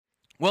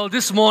Well,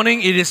 this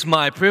morning it is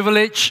my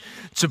privilege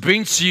to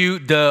bring to you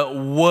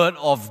the Word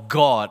of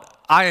God.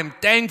 I am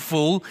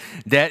thankful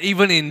that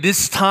even in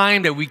this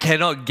time that we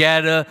cannot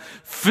gather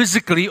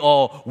physically,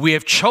 or we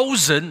have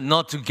chosen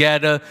not to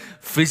gather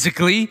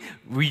physically,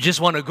 we just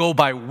want to go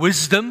by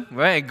wisdom,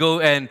 right? Go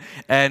and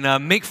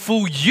make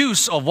full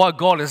use of what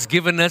God has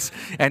given us,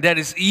 and that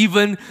is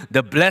even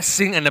the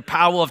blessing and the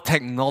power of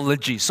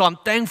technology. So I'm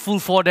thankful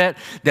for that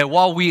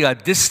while we are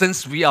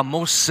distanced, we are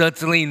most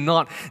certainly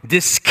not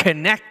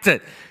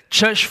disconnected.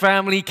 Church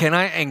family, can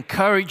I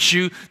encourage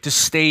you to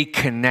stay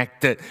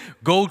connected?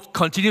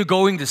 Continue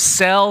going to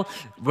cell,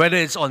 whether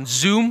it's on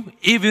Zoom,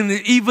 even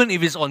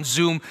if it's on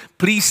Zoom,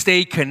 please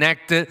stay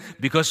connected,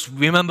 because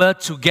remember,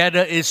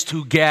 together is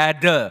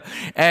together.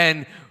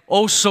 And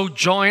also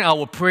join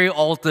our prayer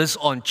altars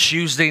on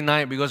Tuesday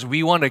night, because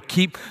we want to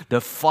keep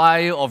the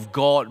fire of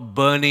God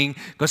burning,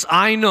 because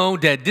I know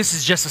that this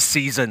is just a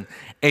season.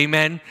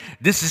 Amen.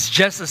 This is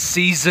just a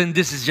season.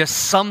 This is just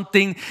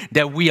something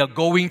that we are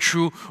going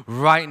through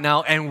right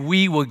now, and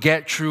we will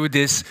get through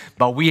this,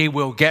 but we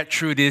will get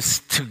through this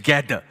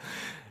together.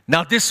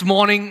 Now, this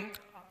morning,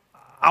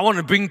 I want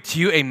to bring to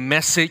you a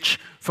message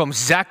from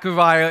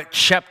Zechariah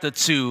chapter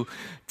 2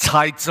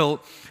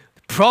 titled,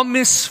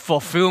 Promise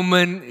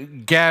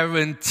Fulfillment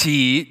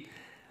Guaranteed,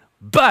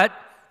 but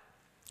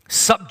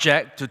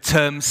subject to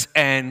terms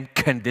and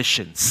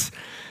conditions.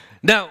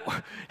 Now,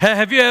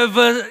 have you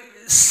ever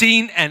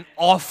seen an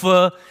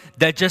offer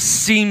that just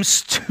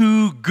seems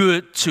too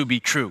good to be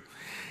true?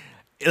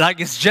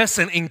 Like it's just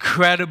an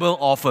incredible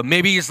offer.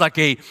 Maybe it's like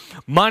a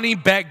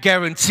money-back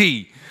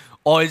guarantee,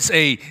 or it's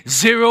a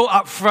zero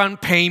upfront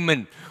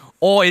payment,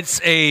 or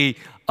it's a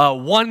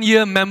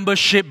 1-year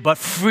membership but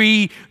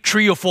free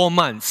 3 or 4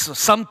 months,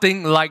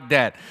 something like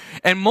that.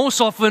 And most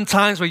often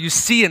times when you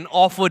see an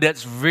offer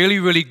that's really,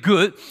 really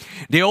good,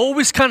 they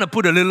always kind of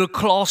put a little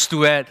clause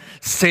to it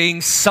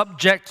saying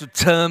subject to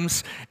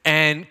terms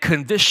and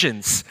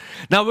conditions.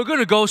 Now we're going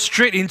to go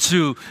straight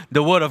into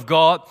the Word of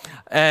God,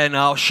 and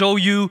I'll show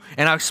you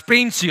and I'll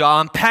explain to you,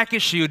 I'll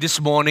unpackage to you this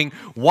morning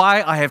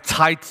why I have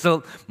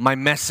titled my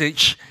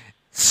message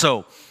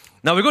so.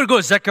 Now we're going to go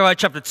to Zechariah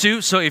chapter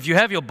 2. So if you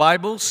have your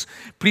Bibles,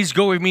 please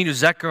go with me to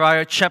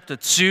Zechariah chapter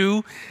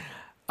 2.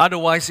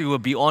 Otherwise, it will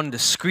be on the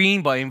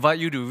screen, but I invite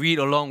you to read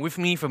along with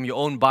me from your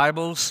own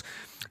Bibles.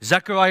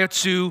 Zechariah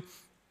 2,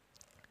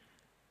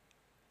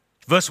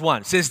 verse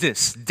 1 says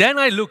this, Then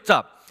I looked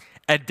up,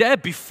 and there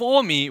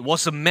before me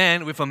was a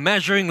man with a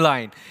measuring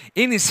line.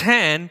 In his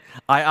hand,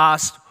 I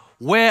asked,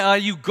 Where are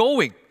you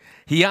going?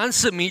 He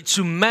answered me,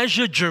 to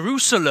measure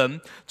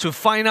Jerusalem, to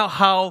find out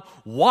how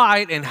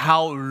wide and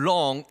how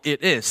long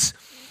it is.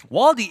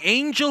 While the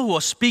angel who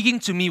was speaking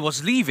to me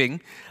was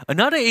leaving,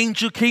 another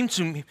angel came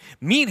to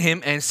meet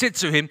him and said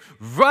to him,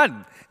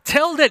 Run,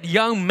 tell that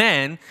young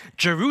man,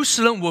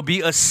 Jerusalem will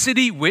be a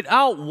city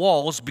without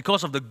walls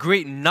because of the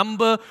great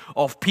number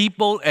of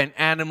people and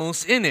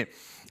animals in it.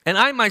 And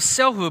I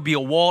myself will be a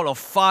wall of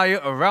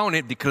fire around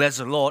it, declares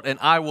the Lord, and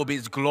I will be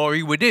its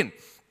glory within.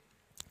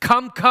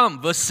 Come,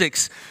 come, verse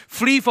 6,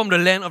 flee from the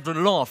land of the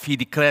north, he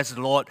declares the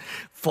Lord,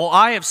 for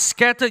I have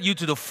scattered you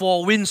to the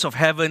four winds of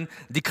heaven,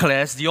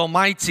 declares the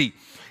Almighty.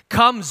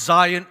 Come,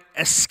 Zion,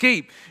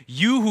 escape,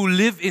 you who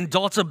live in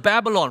daughter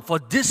Babylon, for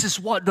this is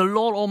what the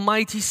Lord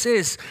Almighty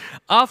says.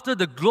 After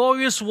the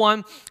glorious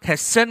one has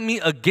sent me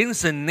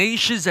against the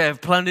nations that have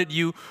plundered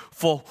you,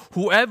 for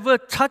whoever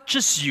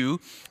touches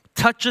you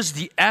touches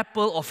the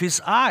apple of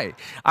his eye.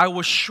 I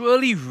will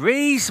surely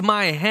raise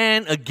my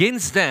hand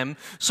against them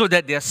so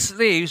that their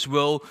slaves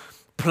will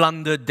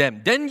plunder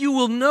them. Then you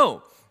will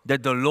know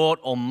that the Lord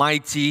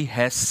Almighty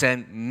has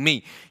sent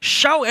me.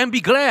 Shout and be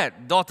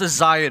glad, daughter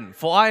Zion,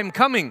 for I am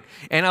coming,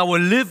 and I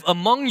will live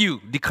among you,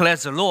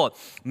 declares the Lord.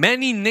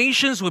 Many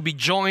nations will be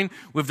joined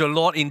with the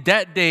Lord in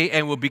that day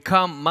and will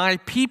become my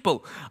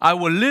people. I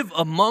will live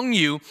among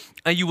you,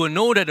 and you will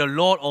know that the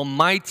Lord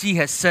Almighty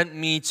has sent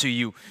me to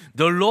you.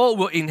 The Lord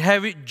will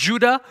inherit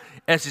Judah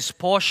as his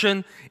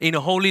portion in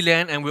the Holy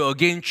Land and will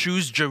again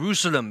choose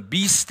Jerusalem.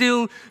 Be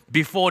still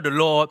before the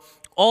Lord,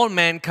 all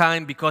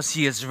mankind, because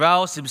he has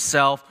roused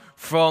himself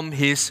from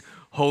his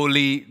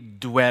holy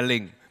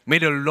dwelling. May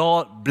the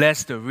Lord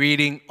bless the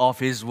reading of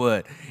his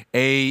word.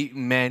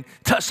 Amen.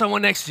 Touch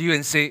someone next to you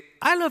and say,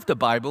 I love the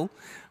Bible.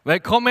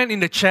 Right? Comment in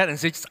the chat and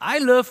say, I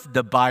love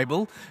the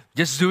Bible.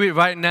 Just do it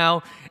right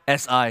now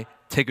as I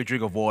take a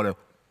drink of water.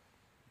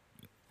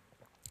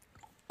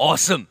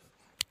 Awesome.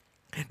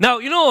 Now,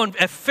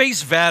 at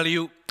face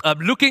value,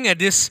 looking at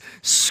this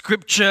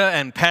scripture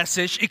and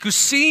passage, it could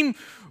seem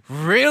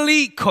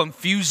really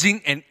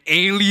confusing and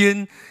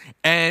alien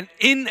and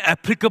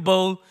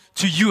inapplicable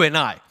to you and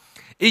I.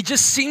 It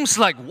just seems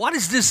like, what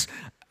is this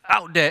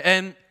out there?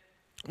 And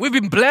we've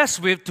been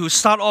blessed to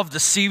start off the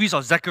series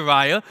of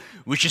Zechariah,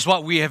 which is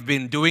what we have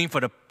been doing for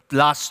the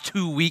last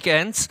 2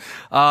 weekends,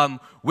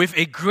 with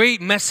a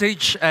great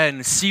message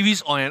and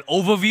series on an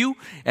overview.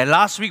 And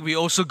last week we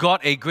also got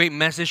a great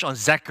message on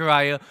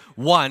Zechariah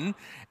 1.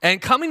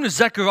 And coming to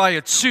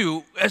Zechariah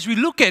 2, as we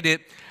look at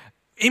it,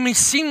 it may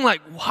seem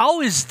like,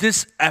 how is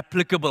this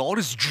applicable? All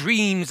these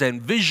dreams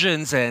and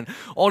visions and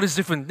all these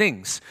different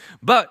things.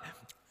 But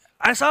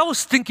as I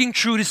was thinking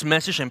through this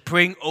message and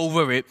praying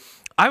over it,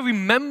 I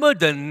remember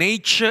the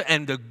nature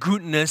and the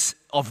goodness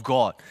of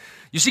God.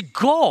 You see,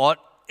 God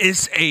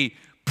is a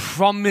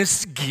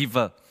promise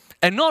giver.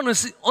 And not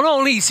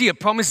only is He a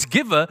promise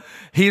giver,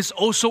 He is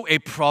also a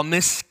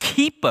promise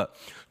keeper.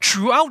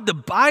 Throughout the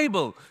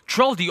Bible,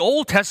 throughout the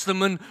Old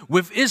Testament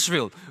with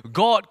Israel,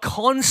 God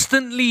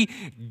constantly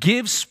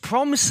gives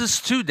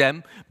promises to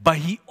them, but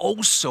He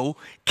also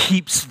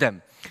keeps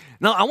them.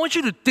 Now, I want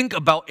you to think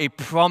about a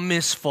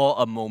promise for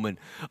a moment.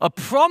 A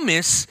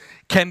promise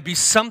can be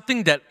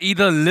something that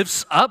either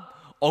lifts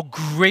up or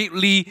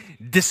greatly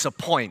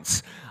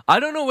disappoints. I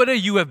don't know whether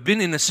you have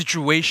been in a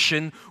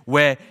situation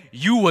where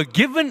you were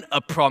given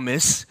a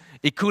promise.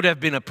 It could have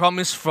been a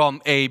promise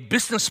from a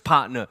business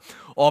partner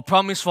or a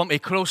promise from a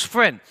close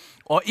friend,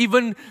 or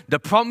even the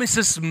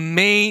promises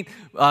made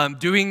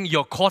during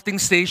your courting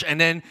stage and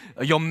then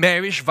your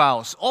marriage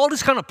vows. All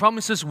these kind of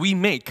promises we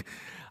make.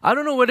 I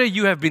don't know whether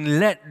you have been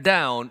let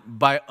down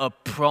by a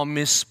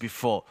promise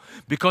before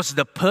because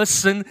the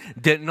person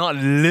did not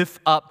live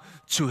up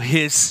to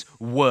his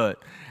word.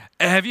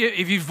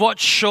 If you've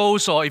watched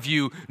shows or if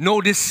you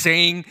know this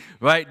saying,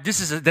 right?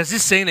 There's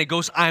this saying that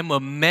goes, "I'm a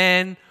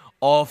man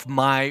of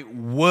my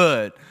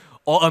word,"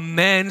 or a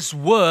man's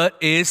word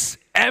is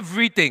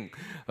everything.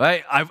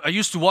 Right? I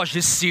used to watch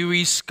this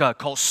series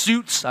called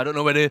Suits. I don't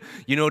know whether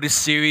you know this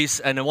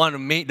series. And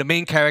the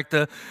main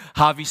character,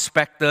 Harvey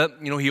Specter,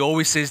 he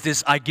always says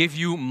this: "I give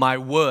you my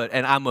word,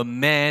 and I'm a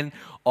man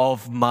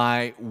of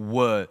my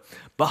word."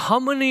 But how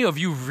many of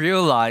you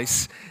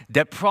realize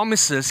that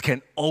promises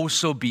can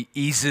also be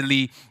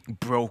easily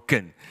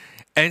broken?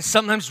 And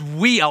sometimes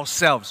we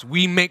ourselves,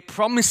 we make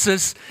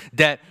promises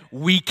that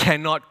we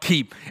cannot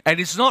keep. And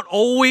it's not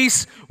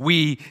always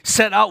we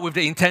set out with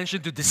the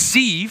intention to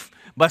deceive,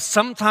 but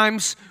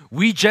sometimes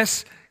we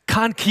just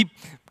can't keep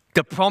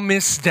the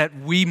promise that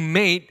we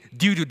made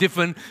due to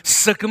different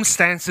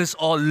circumstances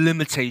or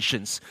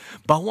limitations.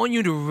 But I want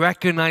you to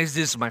recognize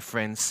this, my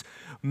friends.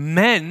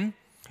 Men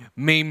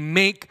may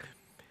make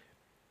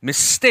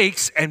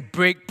mistakes and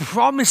break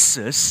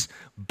promises,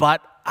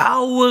 but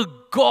our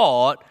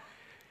God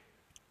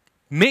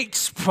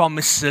makes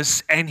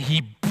promises and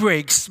He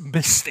breaks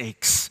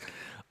mistakes.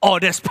 Oh,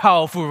 that's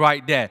powerful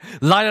right there.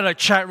 Light up a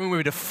chat room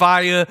with a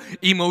fire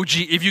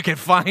emoji if you can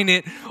find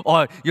it.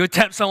 Or you'll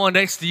tap someone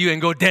next to you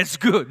and go, "That's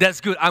good,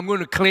 that's good. I'm going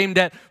to claim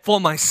that for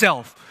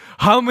myself."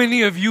 How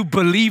many of you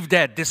believe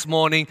that this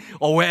morning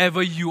or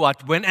whenever you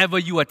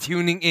are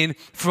tuning in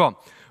from?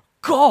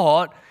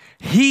 God,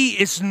 He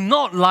is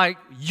not like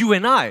you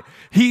and I.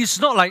 He is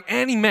not like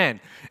any man.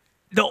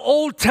 The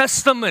Old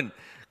Testament,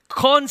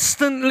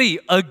 constantly,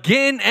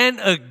 again and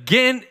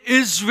again,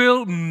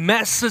 Israel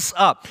messes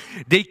up.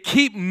 They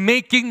keep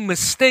making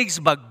mistakes,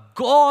 but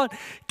God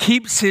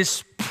keeps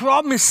His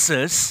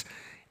promises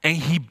and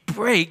He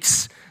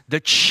breaks the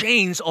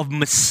chains of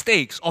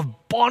mistakes,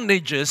 of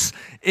bondages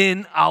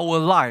in our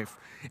life.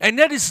 And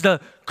that is the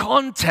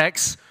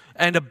context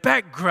and the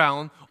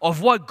background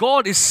of what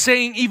God is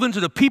saying even to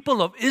the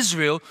people of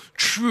Israel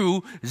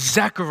through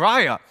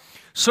Zechariah.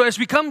 So as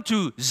we come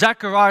to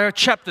Zechariah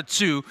chapter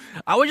 2,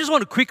 I just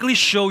want to quickly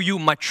show you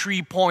my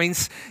 3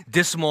 points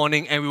this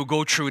morning and we'll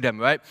go through them,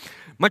 right?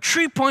 My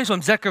 3 points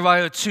from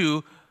Zechariah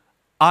 2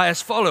 are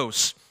as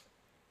follows.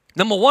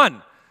 Number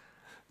 1,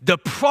 the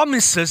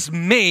promises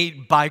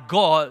made by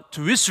God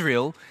to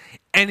Israel,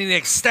 and in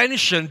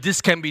extension,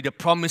 this can be the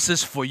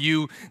promises for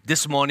you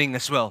this morning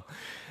as well.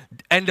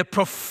 And the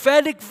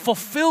prophetic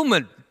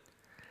fulfillment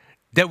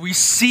that we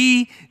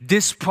see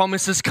these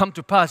promises come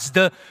to pass.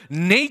 The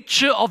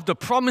nature of the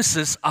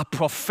promises are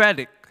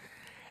prophetic.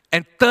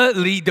 And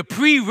thirdly, the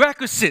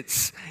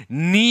prerequisites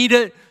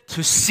needed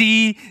to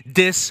see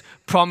these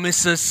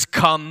promises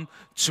come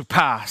to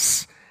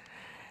pass.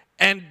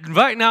 And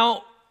right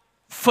now,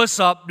 first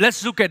up,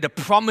 let's look at the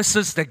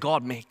promises that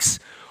God makes.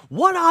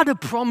 What are the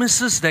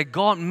promises that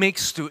God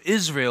makes to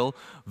Israel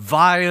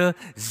via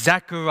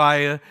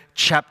Zechariah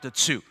chapter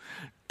 2?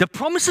 The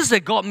promises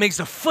that God makes,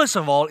 the first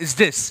of all, is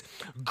this.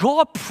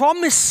 God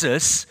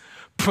promises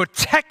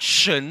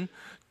protection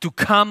to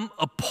come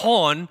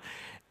upon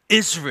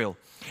Israel.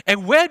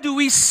 And where do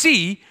we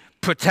see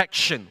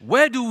protection?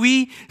 Where do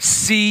we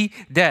see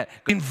that?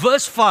 In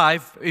verse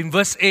 5, in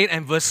verse 8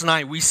 and verse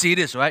 9, we see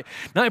this, right?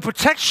 Now, in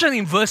protection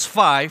in verse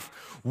 5,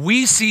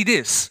 we see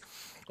this,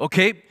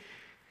 okay?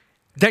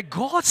 That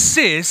God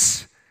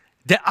says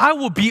that I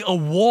will be a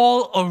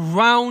wall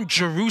around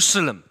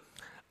Jerusalem.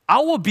 I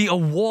will be a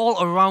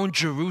wall around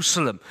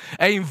Jerusalem.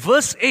 And in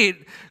verse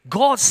 8,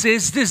 God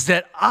says this,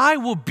 that I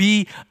will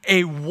be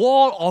a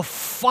wall of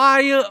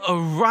fire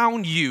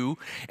around you,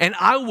 and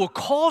I will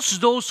cause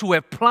those who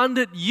have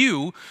plundered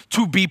you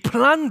to be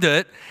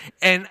plundered,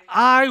 and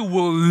I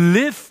will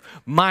lift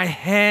my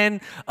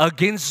hand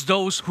against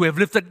those who have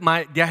lifted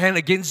their hand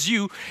against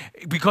you,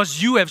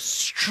 because you have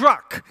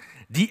struck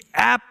the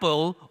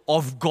apple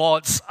of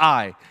God's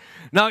eye.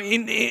 Now,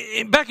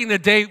 back in the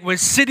day, when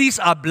cities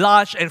are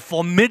large and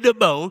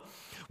formidable,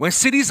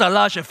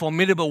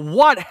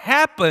 what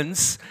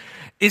happens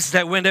is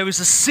that when there is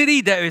a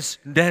city that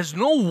has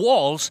no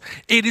walls,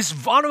 it is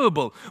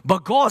vulnerable.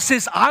 But God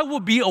says, I will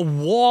be a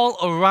wall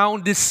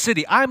around this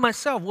city. I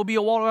myself will be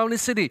a wall around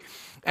this city.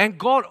 And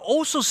God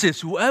also says,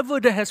 whoever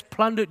that has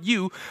plundered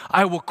you,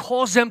 I will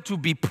cause them to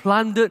be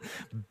plundered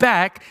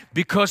back,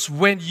 because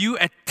when you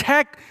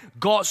attack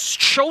God's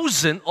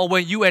chosen, or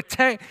when you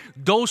attack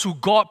those who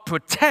God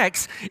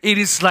protects, it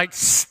is like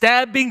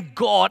stabbing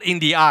God in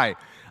the eye.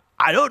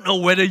 I don't know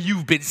whether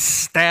you've been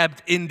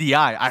stabbed in the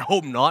eye. I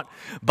hope not.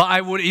 But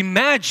I would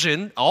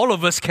imagine, all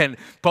of us can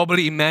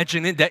probably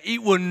imagine it, that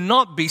it will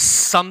not be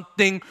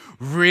something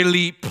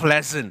really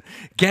pleasant.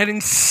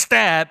 Getting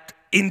stabbed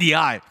in the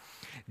eye.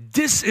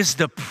 This is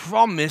the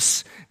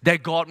promise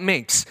that God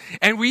makes.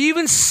 And we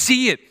even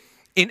see it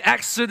in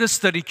Exodus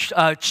 13.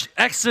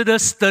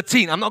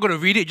 I'm not going to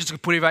read it, just going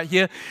to put it right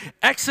here.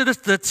 Exodus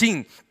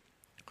 13.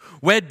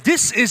 Where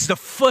this is the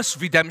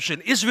first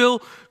redemption.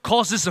 Israel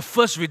calls this the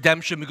first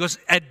redemption because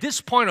at this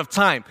point of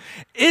time,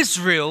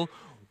 Israel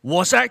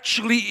was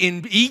actually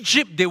in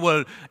Egypt. They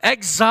were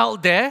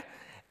exiled there.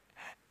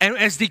 And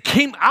as they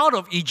came out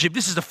of Egypt,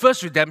 this is the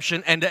first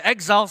redemption, and the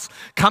exiles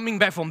coming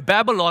back from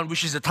Babylon,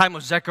 which is the time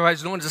of Zechariah,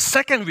 is known as the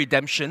second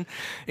redemption.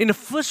 In the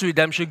first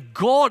redemption,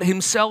 God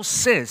Himself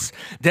says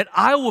that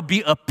I will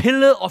be a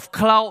pillar of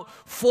cloud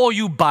for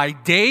you by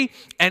day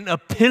and a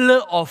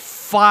pillar of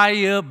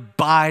fire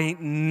by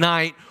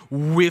night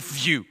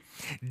with you.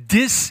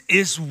 This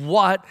is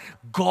what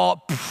God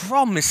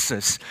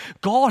promises.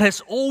 God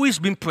has always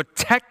been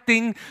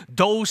protecting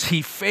those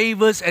He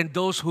favors and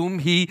those whom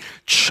He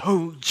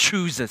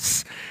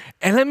chooses.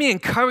 And let me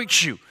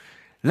encourage you,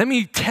 let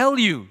me tell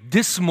you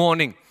this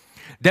morning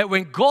that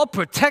when God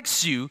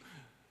protects you,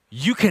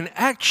 you can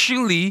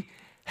actually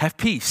have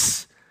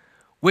peace.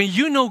 When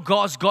you know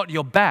God's got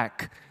your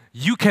back,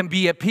 you can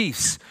be at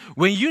peace.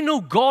 When you know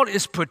God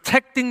is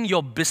protecting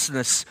your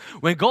business,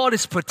 when God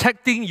is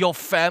protecting your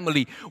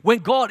family, when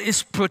God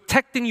is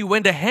protecting you,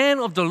 when the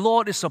hand of the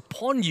Lord is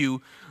upon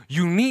you,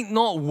 you need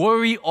not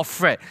worry or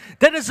fret.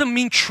 That doesn't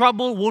mean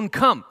trouble won't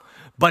come,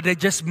 but it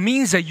just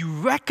means that you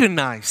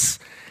recognize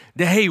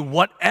that, hey,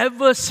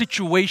 whatever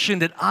situation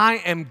that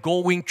I am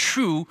going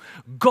through,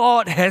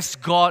 God has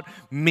got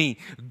me.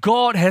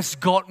 God has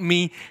got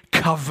me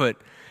covered.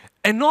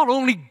 And not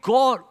only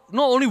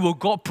will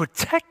God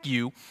protect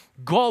you,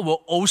 God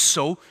will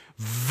also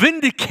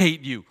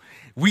vindicate you.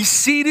 We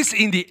see this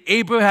in the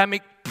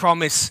Abrahamic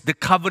promise, the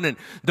covenant,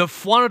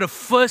 one of the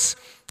first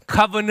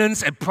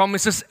covenants and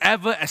promises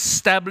ever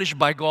established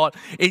by God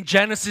in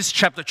Genesis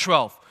chapter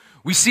 12.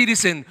 We see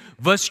this in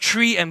verse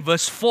 3 and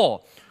verse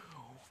 4,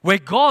 where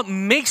God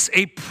makes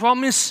a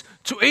promise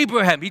to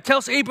Abraham. He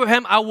tells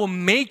Abraham, I will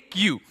make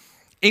you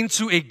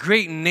into a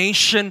great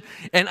nation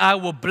and I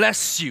will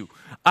bless you.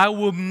 I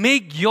will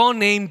make your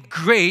name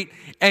great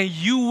and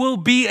you will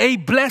be a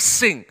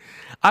blessing.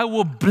 I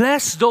will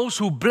bless those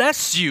who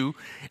bless you,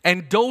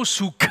 and those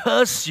who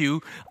curse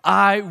you,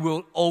 I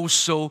will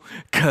also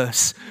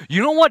curse.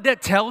 You know what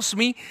that tells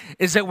me?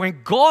 Is that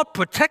when God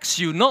protects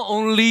you, not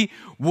only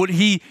would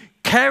He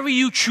carry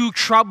you through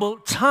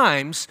troubled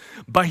times,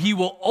 but He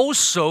will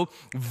also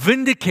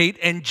vindicate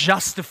and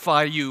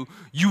justify you.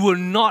 You will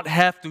not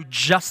have to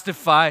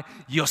justify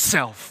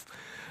yourself.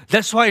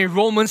 That's why in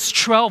Romans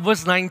 12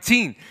 verse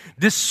 19,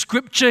 this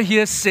scripture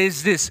here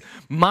says this: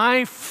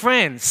 my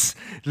friends,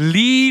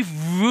 leave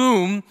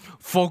room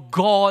for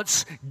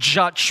God's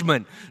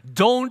judgment.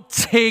 Don't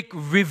take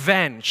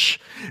revenge.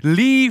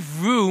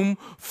 Leave room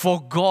for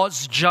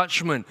God's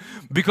judgment.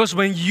 Because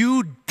when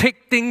you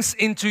take things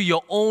into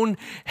your own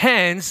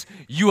hands,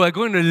 you are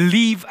going to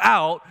leave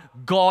out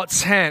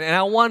God's hand. And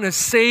I want to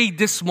say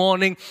this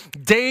morning,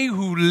 they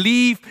who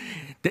leave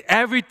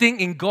everything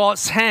in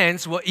God's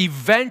hands will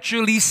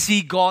eventually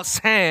see God's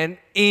hand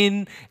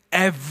in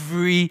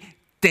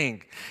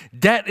everything.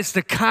 That is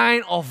the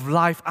kind of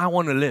life I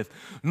want to live.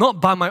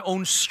 Not by my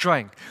own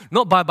strength,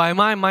 not by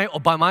my might or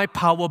by my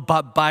power,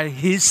 but by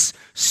His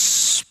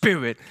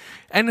Spirit.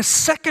 And the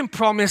second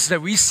promise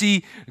that we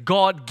see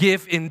God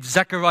give in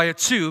Zechariah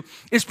 2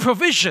 is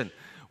provision.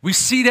 We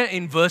see that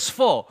in verse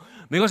 4.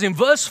 Because in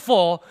verse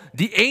 4,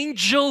 the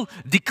angel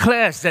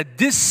declares that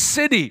this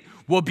city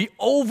will be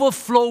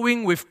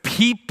overflowing with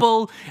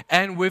people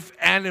and with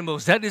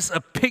animals. That is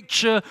a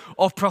picture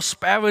of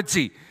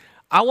prosperity.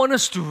 I want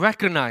us to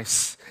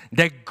recognize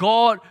that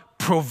God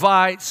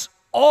provides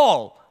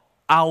all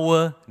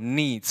our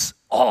needs.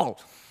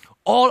 All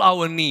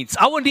our needs.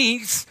 Our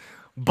needs,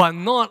 but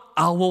not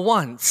our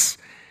wants.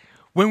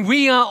 When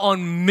we are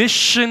on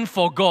mission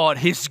for God,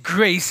 His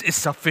grace is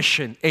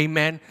sufficient.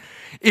 Amen.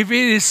 If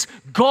it is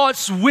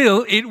God's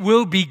will, it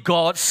will be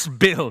God's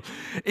bill.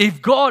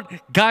 If God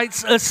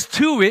guides us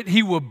to it,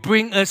 He will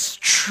bring us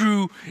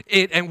through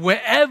it. And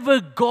wherever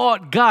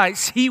God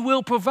guides, He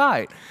will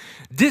provide.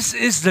 This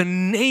is the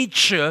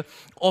nature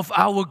of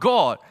our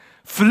God.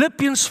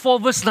 Philippians 4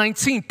 verse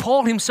 19,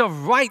 Paul himself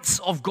writes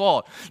of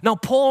God. Now,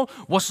 Paul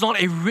was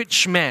not a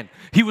rich man.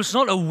 He was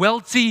not a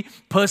wealthy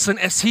person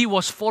as he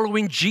was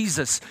following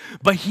Jesus.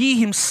 But he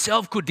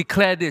himself could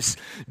declare this,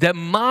 that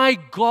my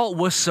God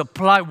will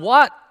supply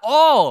what?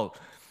 All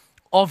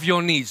of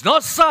your needs.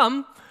 Not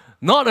some,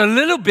 not a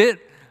little bit,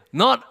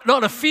 not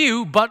a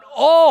few, but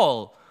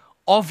all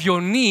of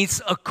your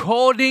needs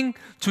according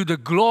to the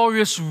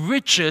glorious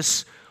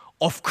riches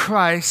of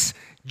Christ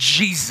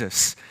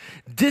Jesus.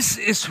 This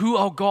is who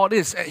our God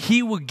is.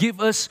 He will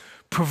give us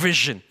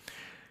provision.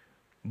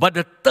 But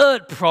the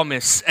third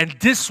promise, and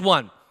this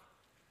one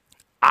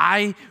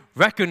I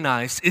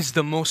recognize is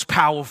the most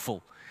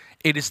powerful.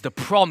 It is the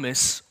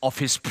promise of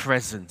His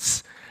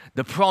presence.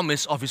 The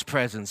promise of His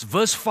presence.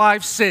 Verse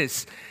 5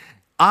 says,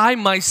 I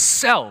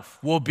myself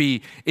will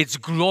be its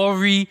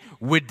glory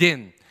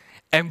within.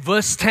 And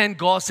verse 10,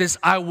 God says,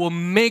 I will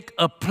make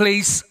a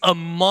place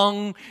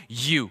among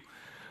you.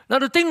 Now,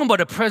 the thing about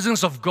the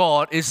presence of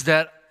God is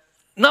that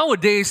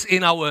nowadays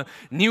in our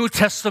New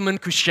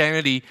Testament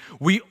Christianity,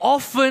 we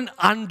often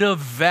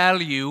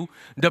undervalue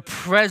the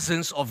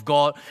presence of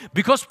God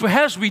because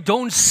perhaps we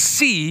don't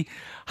see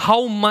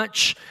how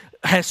much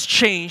has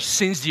changed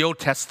since the Old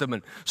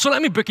Testament. So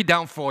let me break it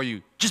down for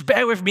you. Just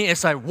bear with me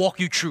as I walk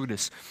you through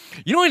this.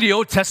 You know, in the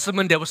Old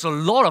Testament, there was a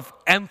lot of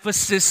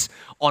emphasis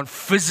on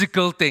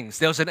physical things.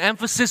 There was an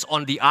emphasis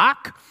on the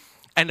ark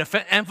and an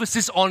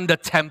emphasis on the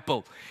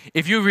temple.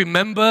 If you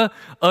remember,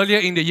 earlier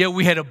in the year,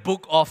 we had a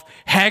book of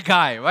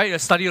Haggai, right? A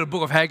study of the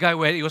book of Haggai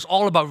where it was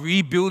all about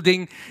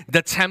rebuilding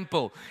the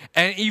temple.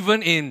 And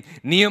even in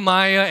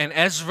Nehemiah and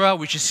Ezra,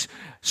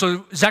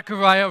 so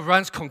Zechariah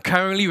runs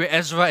concurrently with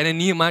Ezra and then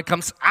Nehemiah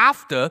comes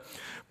after.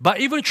 But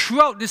even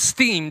throughout this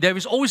theme, there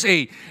is always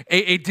a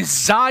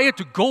desire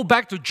to go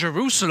back to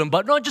Jerusalem,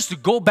 but not just to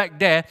go back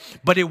there,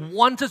 but they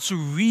wanted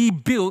to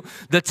rebuild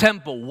the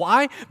temple.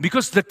 Why?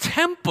 Because the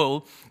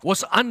temple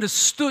was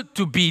understood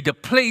to be the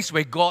place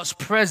where God's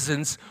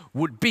presence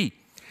would be.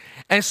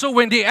 And so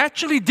when they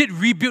actually did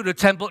rebuild the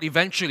temple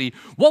eventually,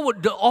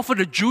 what often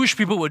the Jewish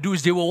people would do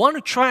is they would want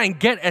to try and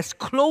get as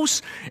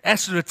close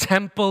as to the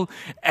temple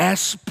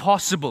as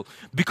possible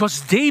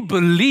because they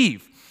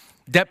believe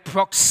that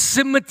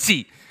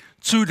proximity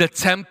to the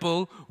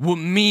temple would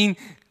mean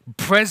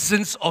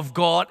presence of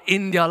God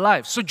in their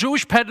lives. So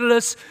Jewish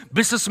peddlers,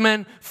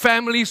 businessmen,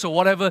 families or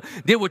whatever,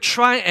 they would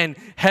try and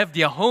have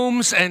their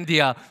homes and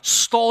their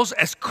stores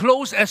as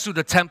close as to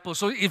the temple.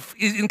 So if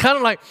in kind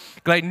of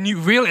like new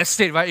real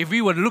estate, right? If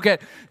we were to look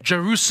at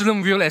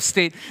Jerusalem real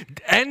estate,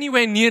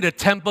 anywhere near the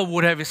temple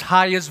would have its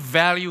highest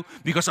value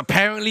because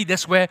apparently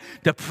that's where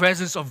the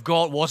presence of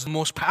God was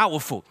most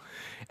powerful.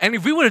 And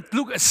if we were to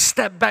look a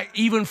step back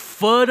even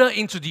further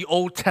into the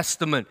Old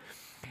Testament,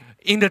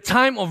 in the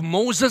time of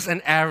Moses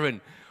and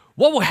Aaron,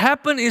 what will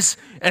happen is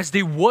as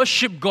they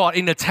worship God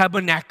in the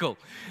tabernacle,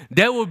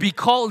 there will be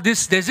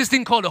there's this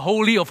thing called the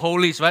Holy of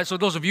Holies, right? So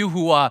those of you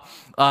who are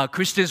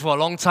Christians for a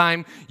long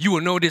time, you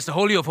will know this, the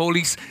Holy of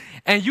Holies.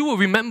 And you will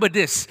remember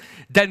this,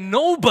 that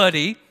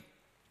nobody,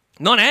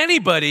 not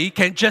anybody,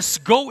 can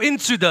just go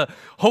into the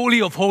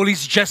Holy of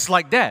Holies just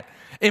like that.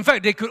 In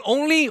fact, they could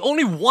only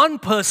one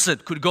person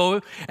could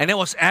go, and that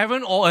was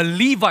Aaron or a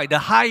Levite, the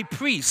high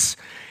priest.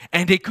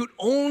 And they could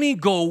only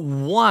go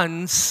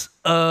once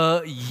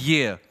a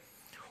year.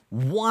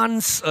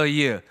 Once a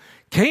year.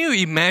 Can you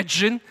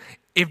imagine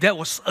if that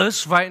was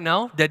us right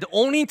now? That the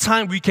only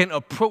time we can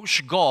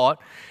approach God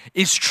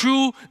is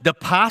through the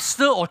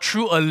pastor or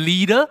through a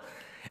leader,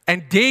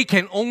 and they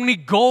can only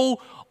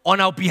go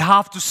on our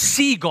behalf to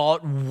see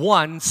God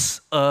once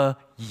a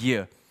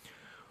year.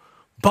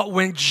 But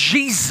when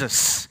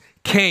Jesus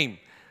came,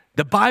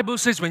 the Bible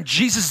says when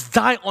Jesus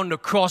died on the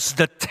cross,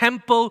 the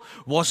temple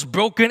was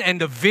broken and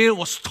the veil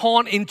was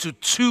torn into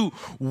two.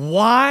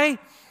 Why?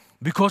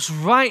 Because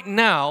right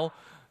now,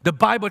 the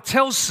Bible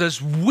tells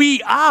us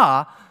we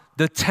are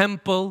the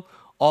temple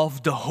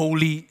of the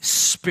Holy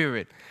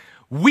Spirit.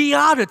 We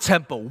are the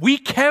temple. We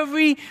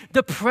carry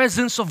the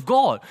presence of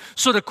God.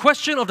 So the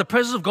question of the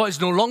presence of God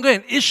is no longer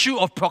an issue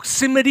of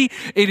proximity.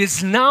 It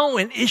is now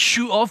an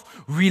issue of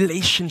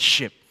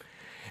relationship.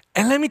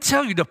 And let me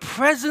tell you, the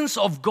presence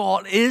of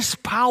God is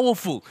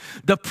powerful.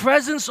 The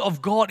presence of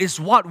God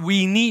is what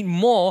we need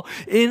more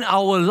in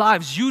our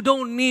lives. You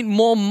don't need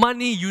more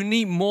money, you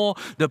need more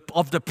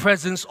of the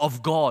presence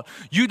of God.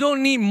 You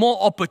don't need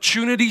more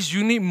opportunities,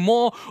 you need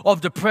more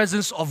of the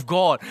presence of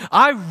God.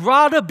 I'd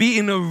rather be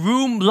in a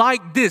room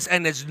like this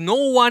and there's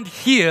no one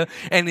here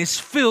and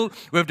it's filled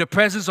with the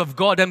presence of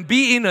God than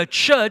be in a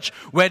church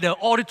where the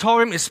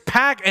auditorium is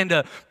packed and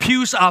the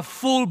pews are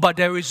full but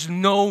there is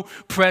no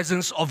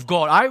presence of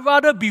God. I'd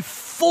rather be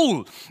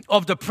full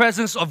of the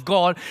presence of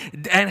God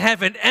and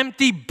have an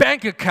empty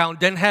bank account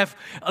than have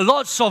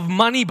lots of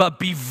money but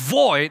be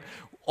void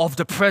of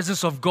the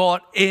presence of God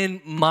in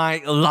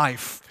my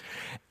life.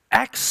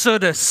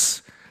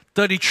 Exodus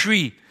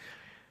 33,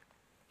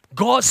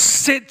 God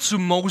said to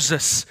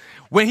Moses,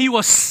 when he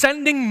was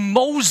sending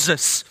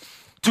Moses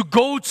to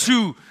go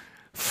to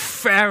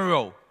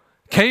Pharaoh,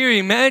 can you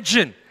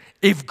imagine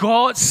if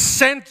God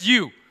sent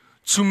you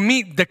to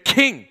meet the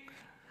king,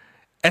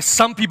 as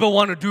some people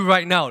want to do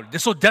right now. They're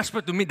so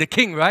desperate to meet the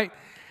king, right?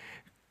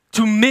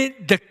 To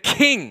meet the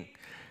king.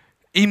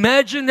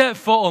 Imagine that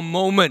for a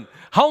moment.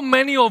 How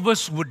many of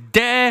us would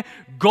dare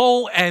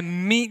go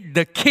and meet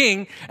the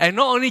king, and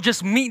not only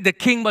just meet the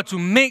king, but to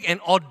make an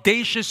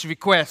audacious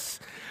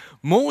request?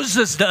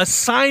 Moses, the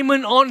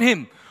assignment on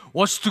him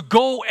was to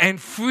go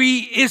and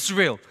free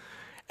Israel.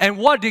 And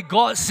what did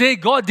God say?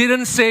 God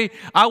didn't say,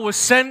 I will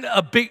send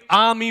a big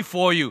army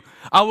for you.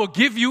 I will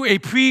give you a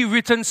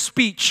pre-written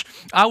speech.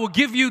 I will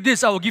give you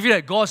this, I will give you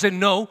that. God said,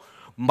 no,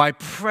 my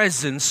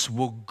presence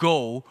will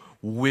go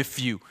with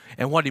you.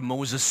 And what did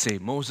Moses say?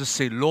 Moses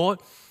said, Lord,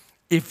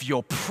 if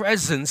your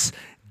presence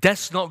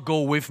does not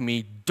go with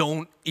me,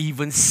 don't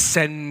even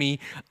send me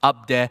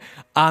up there.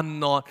 I'm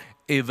not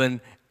even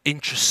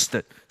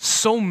interested.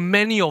 So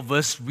many of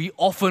us, we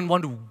often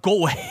want to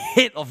go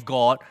ahead of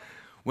God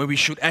when we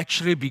should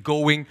actually be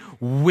going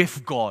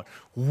with God,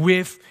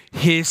 with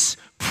His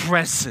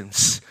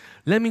presence.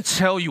 Let me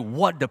tell you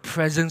what the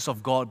presence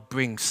of God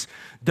brings.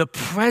 The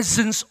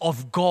presence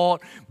of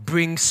God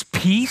brings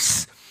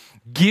peace,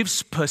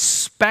 gives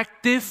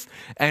perspective,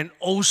 and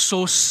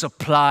also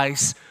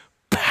supplies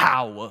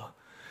power.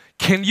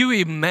 Can you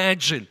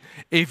imagine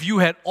if you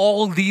had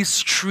all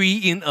these three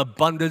in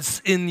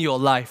abundance in your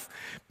life?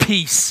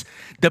 Peace,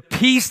 the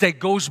peace that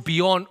goes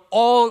beyond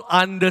all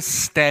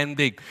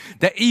understanding,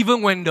 that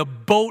even when the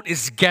boat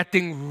is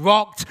getting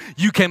rocked,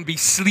 you can be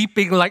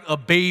sleeping like a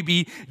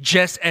baby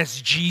just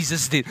as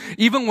Jesus did.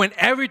 Even when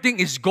everything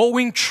is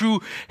going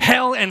through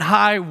hell and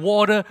high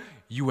water,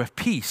 you have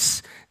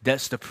peace.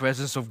 That's the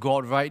presence of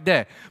God right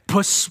there.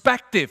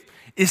 Perspective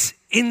is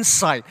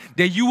insight,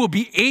 that you will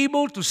be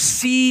able to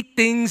see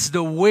things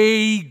the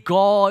way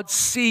God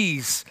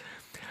sees.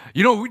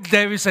 You know,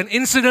 there is an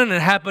incident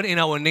that happened in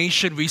our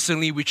nation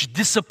recently which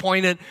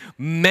disappointed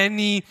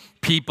many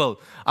people.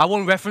 I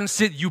won't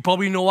reference it. You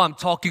probably know what I'm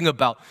talking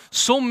about.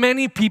 So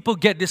many people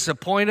get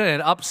disappointed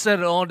and upset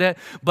and all that.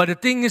 But the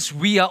thing is,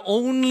 we are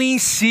only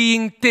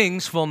seeing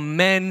things from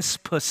man's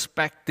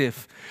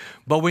perspective.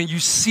 But when you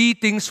see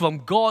things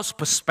from God's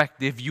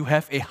perspective, you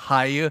have a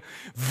higher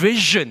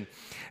vision.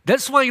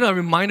 That's why I'm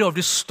reminded of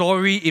this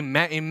story in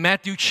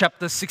Matthew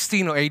chapter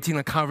 16 or 18,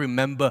 I can't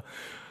remember.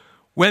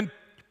 When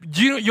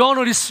you all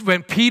know this,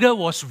 when Peter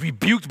was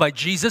rebuked by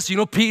Jesus, you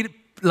know,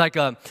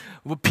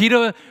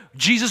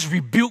 Jesus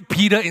rebuked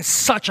Peter in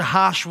such a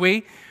harsh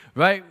way,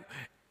 right?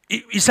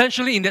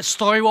 Essentially, in that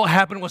story, what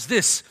happened was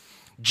this.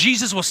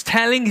 Jesus was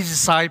telling his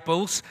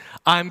disciples,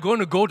 I'm going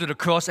to go to the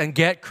cross and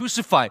get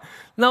crucified.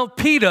 Now,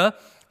 Peter,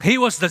 he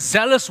was the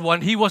zealous one,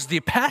 he was the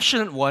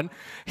passionate one,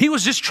 he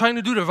was just trying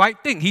to do the right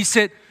thing. He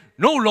said,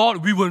 no,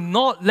 Lord, we will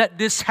not let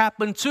this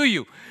happen to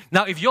you.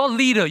 Now, if your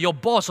leader, your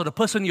boss, or the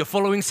person you're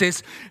following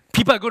says,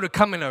 people are going to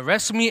come and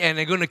arrest me and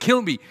they're going to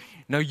kill me.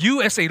 Now,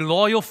 you as a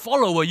loyal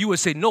follower, you will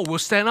say, no, we'll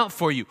stand up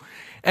for you.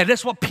 And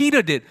that's what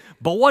Peter did.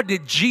 But what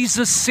did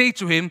Jesus say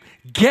to him?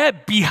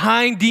 Get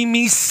behind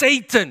me,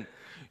 Satan.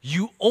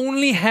 You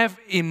only have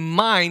in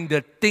mind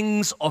the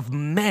things of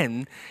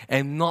men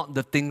and not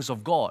the things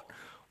of God.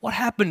 What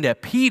happened there?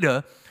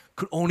 Peter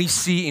could only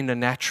see in the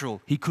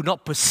natural. He could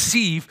not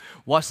perceive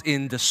what's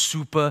in the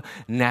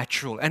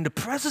supernatural. And the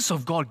presence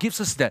of God gives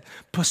us that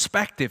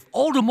perspective.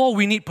 All the more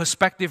we need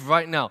perspective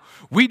right now.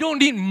 We don't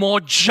need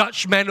more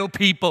judgmental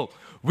people.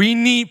 We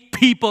need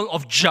people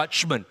of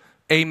judgment.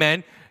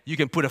 Amen. You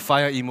can put a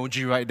fire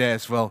emoji right there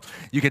as well.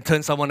 You can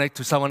turn someone next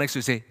to you and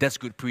say, that's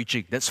good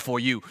preaching. That's for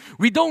you.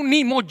 We don't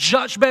need more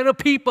judgmental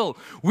people.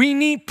 We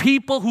need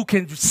people who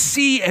can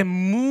see and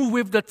move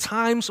with the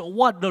times of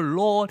what the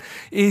Lord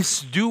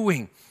is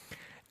doing.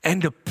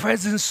 And the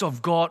presence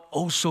of God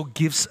also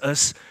gives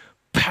us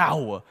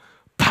power.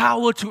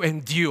 Power to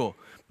endure.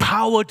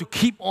 Power to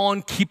keep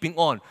on keeping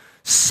on.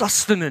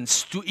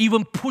 Sustenance to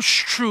even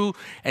push through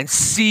and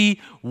see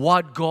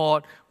what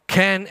God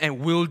can and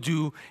will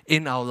do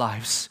in our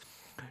lives.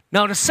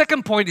 Now, the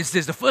second point is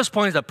this. The first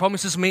point is that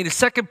promises made. The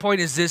second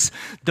point is this.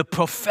 The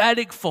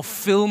prophetic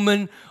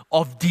fulfillment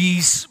of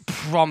these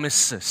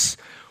promises.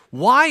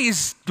 Why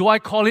do I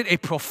call it a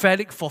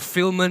prophetic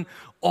fulfillment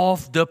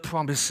of the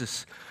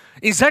promises?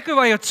 In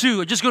Zechariah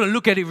 2, I'm just going to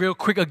look at it real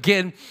quick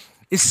again.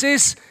 It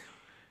says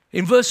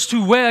in verse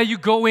 2, where are you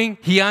going?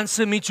 He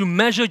answered me, to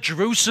measure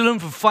Jerusalem,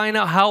 to find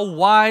out how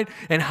wide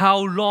and how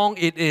long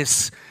it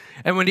is.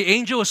 And when the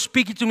angel was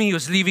speaking to me, he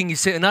was leaving, he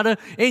said, another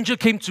angel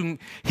came to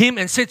him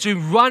and said to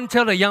him, run,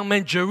 tell the young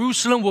man,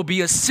 Jerusalem will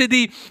be a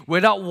city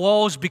without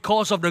walls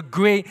because of the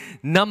great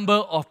number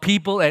of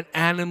people and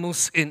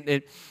animals in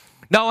it.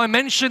 Now, I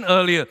mentioned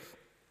earlier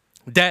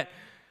that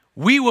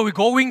we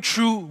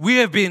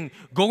have been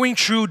going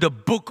through the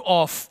book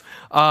of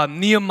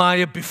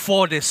Nehemiah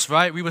before this,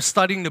 right? We were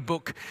studying the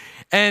book.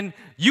 And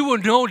you will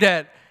know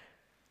that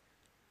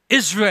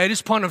Israel, at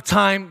this point of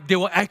time, they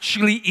were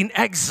actually in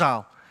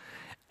exile.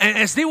 And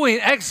as they were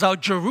in exile,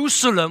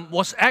 Jerusalem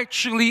was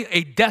actually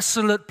a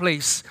desolate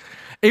place.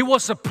 It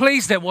was a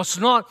place that was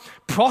not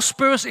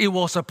prosperous. It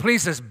was a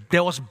place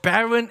that was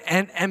barren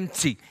and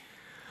empty.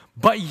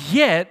 But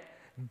yet,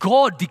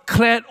 God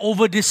declared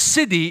over this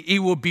city, it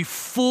will be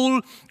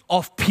full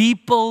of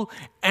people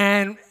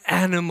and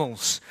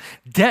animals.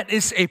 That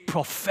is a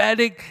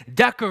prophetic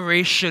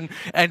declaration,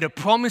 and the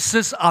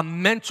promises are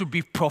meant to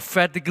be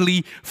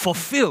prophetically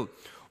fulfilled.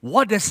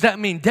 What does that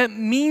mean? That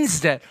means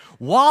that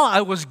while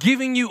I was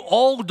giving you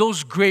all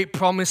those great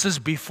promises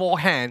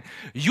beforehand,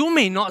 you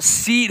may not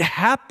see it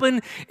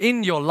happen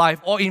in your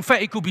life, or in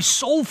fact, it could be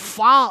so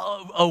far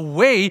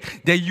away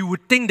that you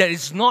would think that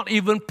it's not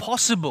even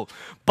possible.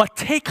 But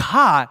take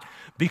heart,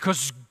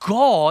 because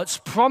God's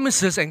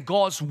promises and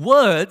God's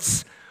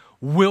words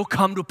will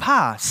come to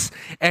pass.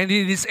 And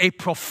it is a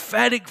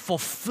prophetic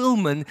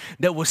fulfillment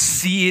that will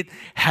see it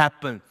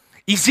happen.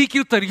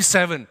 Ezekiel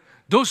 37.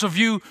 Those of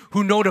you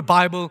who know the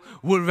Bible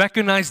will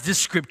recognize this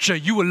scripture.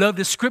 You will love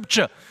this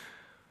scripture.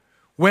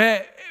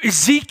 Where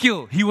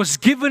Ezekiel, he was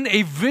given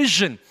a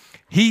vision.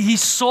 He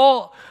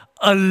saw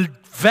a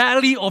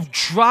valley of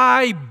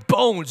dry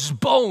bones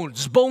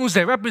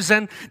that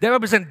represent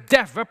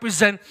death,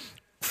 represent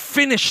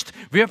finished,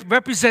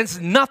 represents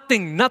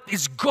nothing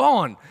is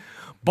gone.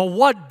 But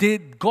what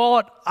did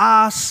God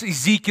ask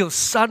Ezekiel,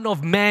 son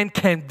of man,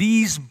 can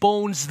these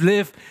bones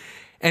live?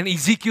 And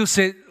Ezekiel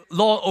said,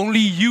 Lord,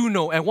 only you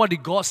know. And what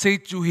did God say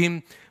to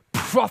him?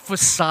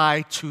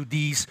 Prophesy to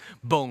these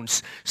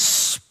bones.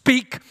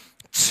 Speak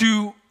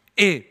to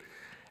it.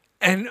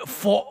 And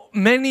for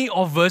many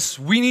of us,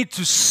 we need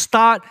to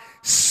start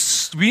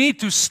speaking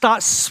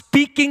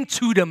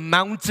to the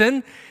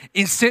mountain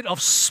instead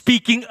of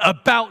speaking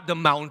about the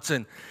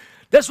mountain.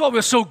 That's what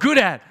we're so good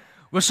at.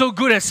 We're so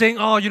good at saying,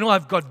 oh,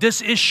 I've got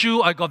this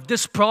issue, I got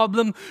this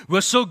problem.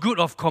 We're so good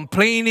of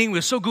complaining.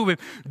 We're so good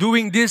with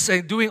doing this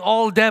and doing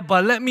all that.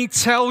 But let me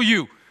tell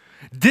you,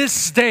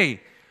 this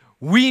day,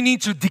 we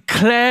need to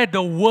declare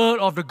the word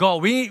of the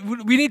God. We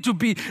need to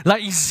be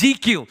like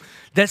Ezekiel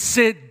that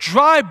said,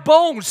 dry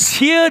bones,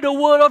 hear the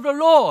word of the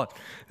Lord.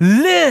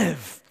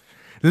 Live.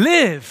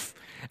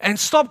 And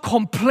stop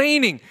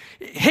complaining.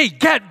 Hey,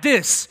 get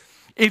this.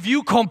 If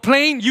you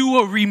complain, you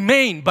will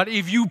remain. But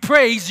if you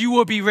praise, you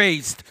will be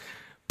raised.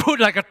 Put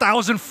like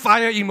 1,000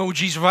 fire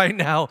emojis right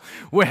now,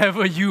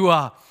 wherever you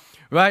are,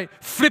 right?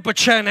 Flip a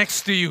chair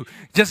next to you.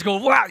 Just go,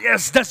 wow,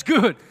 yes, that's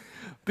good.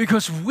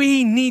 Because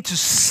we need to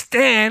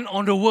stand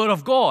on the word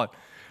of God.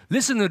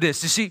 Listen to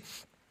this. You see,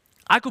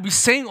 I could be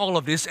saying all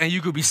of this, and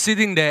you could be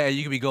sitting there, and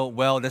you could be going,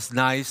 well, that's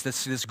nice,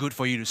 that's good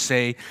for you to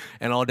say,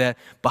 and all that.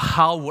 But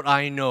how would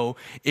I know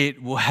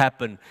it will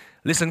happen?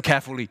 Listen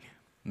carefully.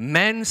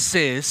 Man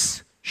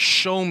says,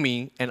 show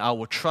me, and I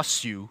will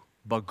trust you.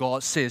 But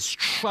God says,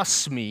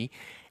 trust me,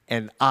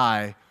 and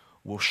I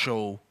will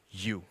show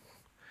you.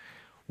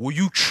 Will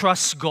you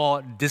trust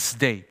God this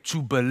day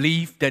to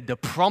believe that the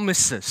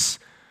promises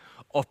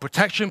of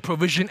protection,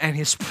 provision, and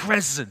His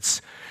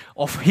presence,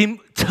 of Him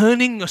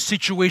turning your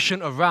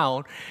situation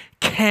around,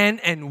 can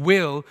and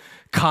will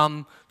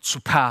come to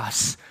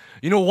pass?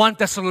 1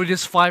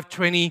 Thessalonians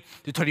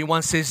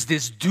 5:20-21 says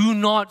this, do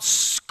not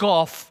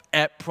scoff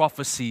at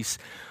prophecies,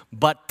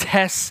 but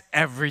test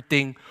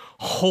everything.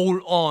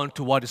 Hold on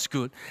to what is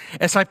good.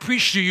 As I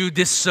preach to you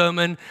this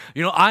sermon,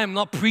 I am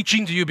not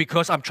preaching to you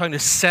because I'm trying to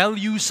sell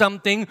you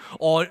something,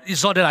 or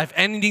it's not that I have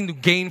anything to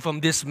gain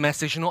from this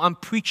message. I'm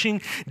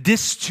preaching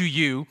this to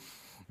you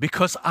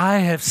because I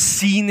have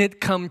seen it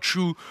come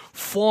true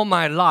for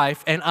my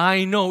life, and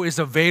I know it's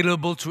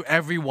available to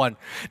everyone.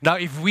 Now,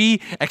 if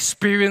we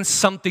experience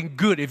something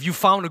good, if you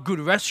found a good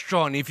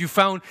restaurant, if you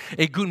found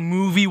a good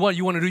movie, what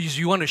you want to do is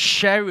you want to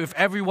share it with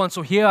everyone.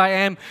 So here I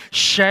am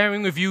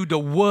sharing with you the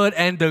word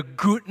and the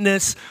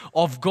goodness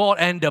of God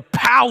and the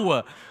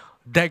power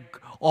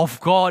of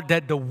God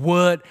that the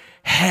word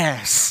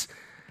has.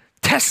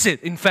 Test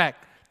it, in fact.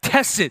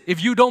 Test it.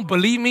 If you don't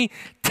believe me,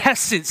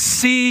 test it.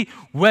 See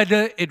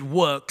whether it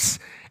works.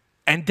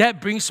 And that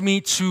brings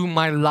me to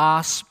my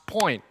last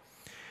point.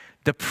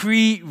 The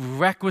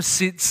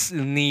prerequisites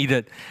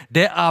needed.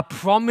 There are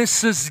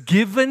promises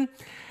given,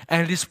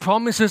 and these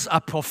promises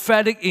are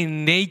prophetic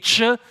in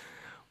nature,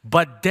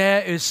 but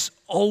there is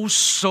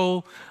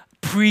also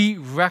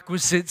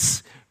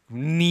prerequisites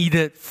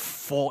needed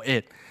for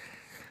it.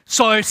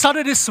 So I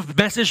started this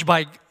message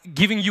by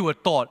giving you a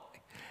thought.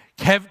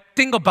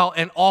 Think about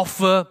an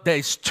offer that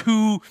is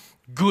too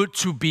good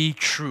to be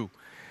true,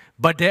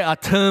 but there are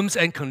terms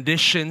and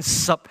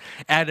conditions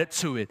added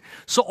to it.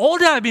 So all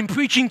that I've been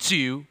preaching to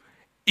you,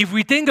 if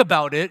we think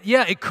about it,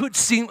 it could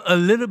seem a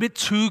little bit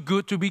too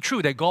good to be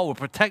true, that God will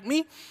protect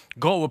me,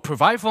 God will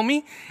provide for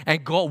me,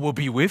 and God will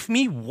be with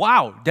me.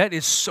 Wow, that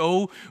is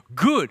so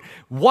good.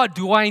 What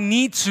do I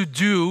need to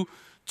do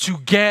to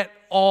get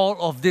all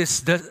of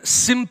this? The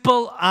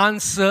simple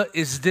answer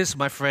is this,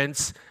 my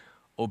friends: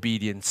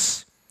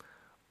 obedience.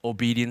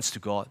 Obedience to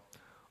God.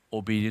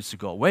 Obedience to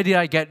God. Where did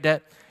I get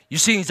that? You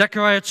see in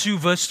Zechariah 2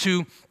 verse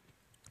 2,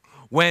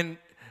 when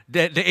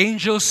the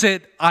angel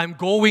said, I'm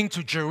going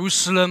to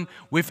Jerusalem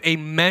with a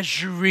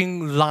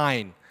measuring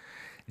line.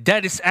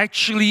 That is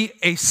actually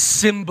a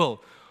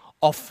symbol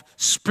of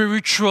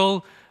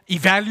spiritual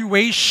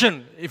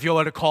evaluation, if you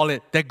were to call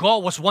it, that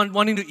God was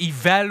wanting to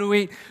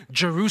evaluate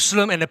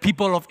Jerusalem and the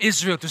people of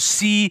Israel to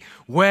see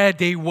where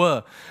they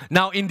were.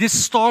 Now, in this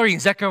story in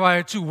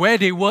Zechariah 2, where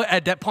they were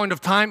at that point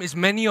of time is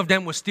many of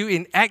them were still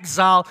in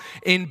exile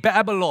in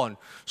Babylon.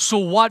 So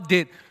what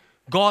did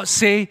God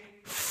say?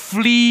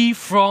 Flee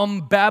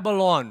from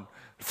Babylon.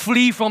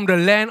 Flee from the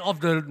land of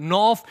the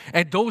north,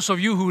 and those of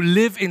you who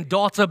live in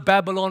daughter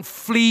Babylon,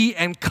 flee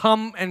and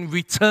come and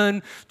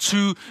return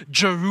to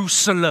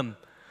Jerusalem.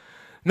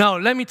 Now,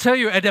 let me tell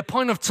you, at that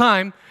point of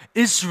time,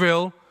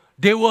 Israel,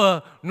 they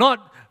were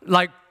not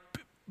like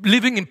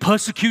living in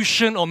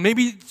persecution, or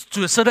maybe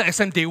to a certain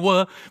extent they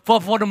were.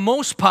 For the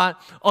most part,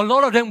 a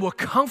lot of them were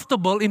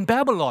comfortable in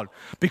Babylon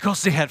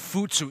because they had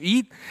food to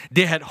eat,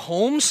 they had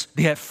homes,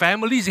 they had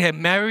families, they had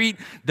married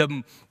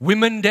the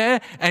women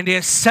there, and they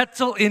had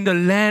settled in the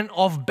land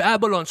of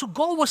Babylon. So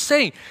God was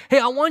saying, hey,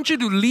 I want you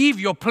to leave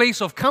your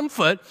place of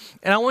comfort,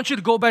 and I want you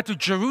to go back to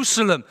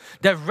Jerusalem,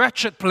 that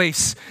wretched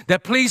place,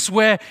 that place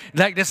where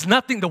like there's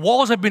nothing, the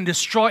walls have been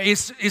destroyed,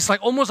 it's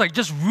like almost like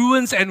just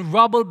ruins and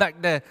rubble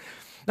back there.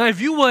 Now,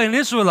 if you were an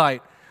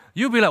Israelite,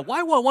 you'd be like,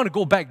 why would I want to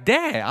go back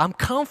there? I'm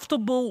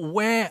comfortable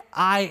where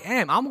I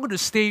am. I'm going to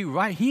stay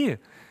right here.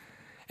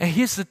 And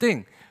here's the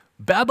thing.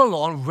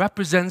 Babylon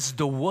represents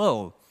the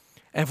world.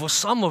 And for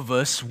some of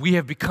us, we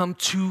have become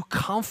too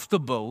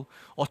comfortable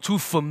or too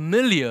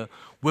familiar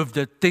with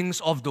the things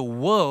of the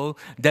world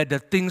that the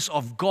things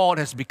of God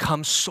has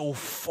become so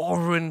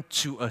foreign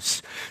to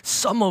us.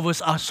 Some of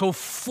us are so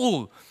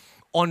full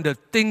on the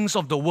things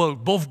of the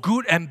world, both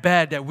good and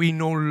bad, that we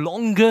no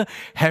longer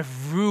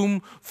have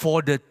room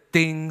for the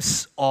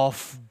things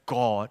of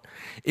God.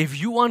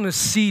 If you want to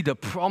see the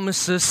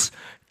promises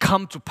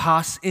come to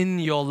pass in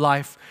your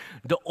life,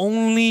 the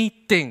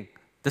only thing,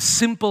 the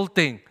simple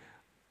thing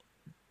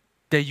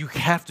that you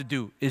have to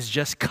do is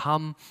just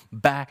come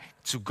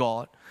back to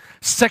God.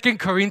 2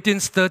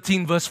 Corinthians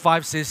 13 verse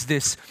 5 says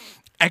this,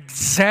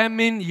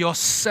 examine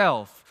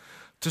yourself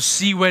to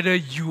see whether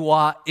you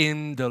are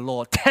in the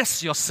Lord.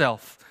 Test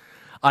yourself,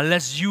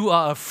 unless you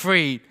are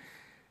afraid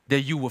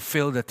that you will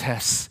fail the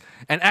test.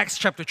 And Acts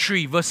chapter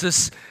 3,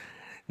 verses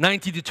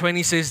 19 to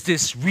 20 says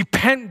this,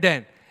 repent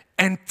then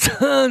and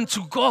turn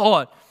to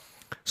God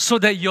so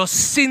that your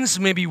sins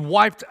may be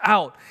wiped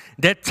out,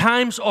 that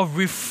times of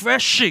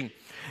refreshing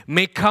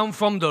may come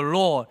from the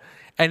Lord,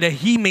 and that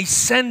He may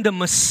send the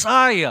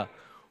Messiah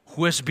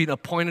who has been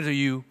appointed to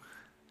you,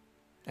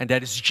 and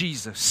that is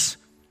Jesus.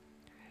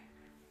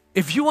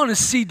 If you want to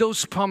see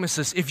those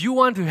promises, if you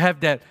want to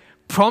have that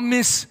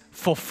promise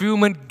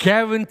fulfillment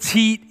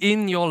guaranteed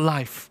in your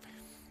life,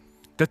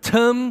 the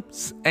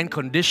terms and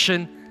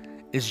condition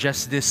is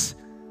just this: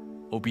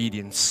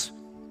 obedience.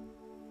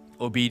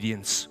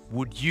 Obedience.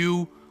 Would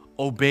you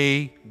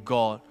obey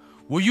God?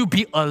 Will you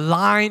be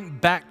aligned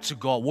back to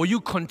God? Will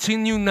you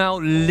continue now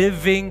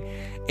living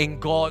in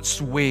God's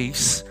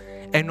ways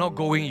and not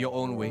going your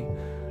own way?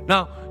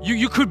 Now,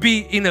 you could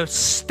be in a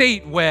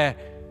state where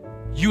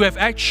you have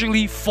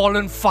actually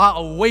fallen far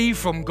away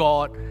from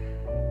God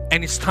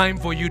and it's time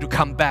for you to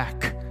come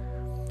back.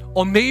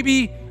 Or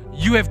maybe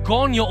you have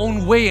gone your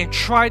own way and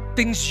tried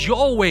things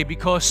your way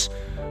because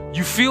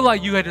you feel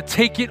like you had to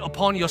take it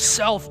upon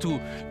yourself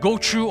to go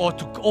through or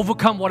to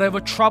overcome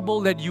whatever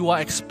trouble that you are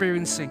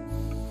experiencing.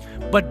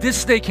 But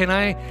this day, can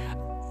I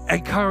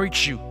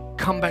encourage you,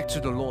 come back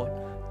to the Lord.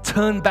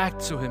 Turn back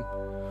to Him.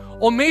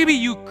 Or maybe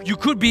you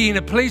could be in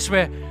a place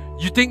where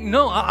you think,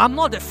 no, I'm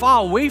not that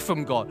far away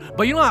from God.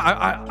 But you know,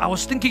 I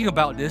was thinking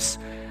about this.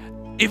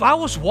 If I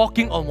was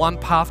walking on one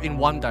path in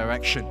one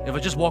direction, if I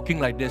was just walking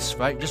like this,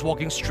 right? Just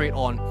walking straight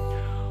on,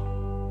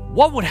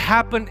 what would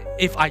happen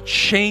if I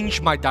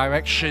changed my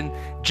direction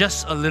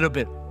just a little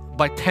bit,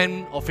 by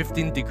 10 or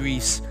 15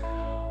 degrees?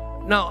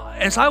 Now,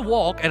 as I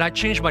walk and I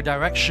change my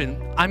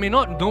direction, I may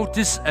not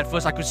notice at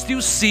first. I could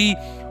still see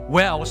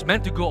where I was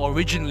meant to go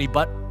originally,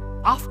 but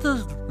after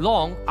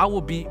long, I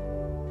will be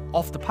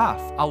off the path.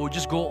 I will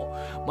just go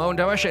my own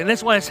direction. And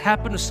that's what has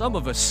happened to some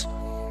of us.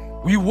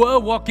 We were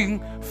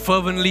walking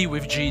fervently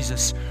with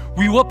Jesus.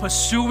 We were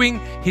pursuing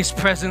His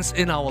presence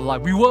in our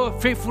life. We were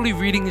faithfully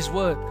reading His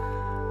Word.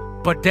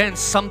 But then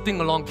something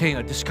along came.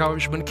 A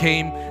discouragement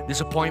came,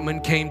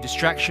 disappointment came,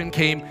 distraction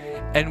came,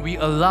 and we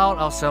allowed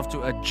ourselves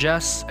to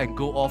adjust and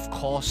go off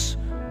course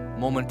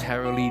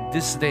momentarily.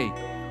 This day,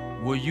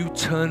 will you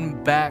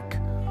turn back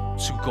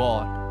to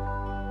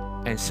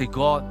God and say,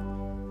 God,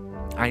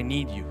 I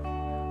need you.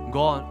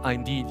 God, I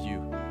need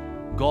you.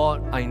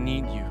 God, I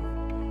need you.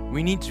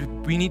 We need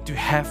to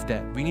have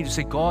that. We need to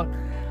say, God,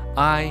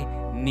 I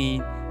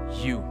need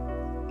you.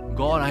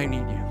 God, I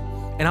need you.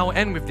 And I will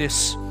end with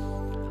this.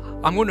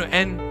 I'm going to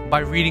end by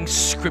reading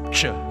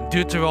scripture.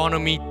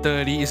 Deuteronomy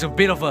 30 is a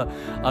bit of a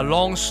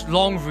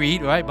long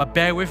read, right? But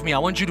bear with me. I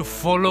want you to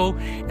follow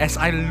as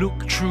I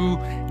look through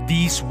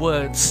these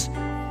words.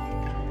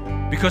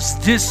 Because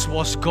this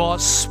was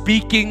God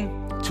speaking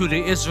to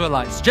the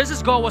Israelites. Just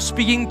as God was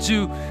speaking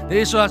to the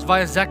Israelites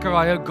via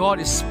Zechariah, God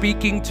is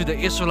speaking to the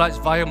Israelites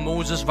via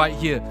Moses right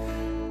here.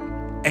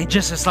 And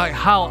just as like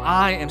how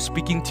I am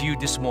speaking to you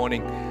this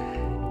morning.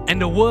 And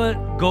the word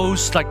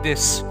goes like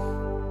this.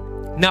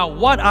 Now,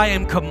 what I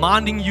am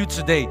commanding you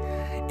today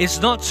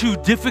is not too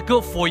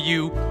difficult for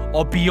you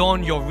or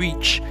beyond your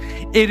reach.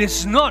 It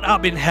is not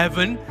up in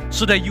heaven,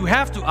 so that you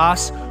have to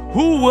ask,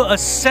 who will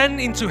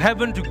ascend into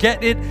heaven to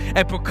get it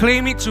and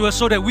proclaim it to us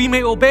so that we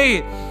may obey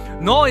it?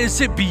 Nor is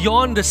it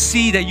beyond the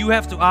sea that you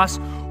have to ask,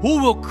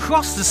 who will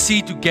cross the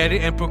sea to get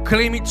it and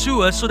proclaim it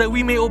to us so that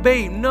we may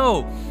obey it?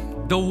 No,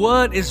 the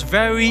word is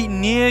very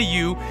near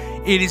you.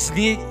 It is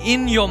near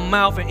in your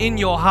mouth and in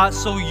your heart,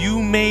 so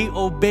you may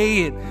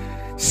obey it.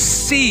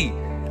 See,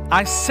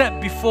 I set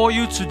before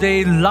you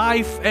today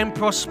life and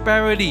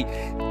prosperity,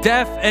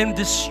 death and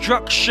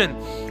destruction.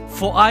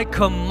 For I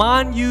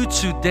command you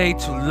today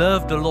to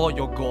love the Lord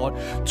your God,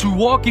 to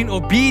walk in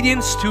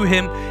obedience to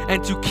Him,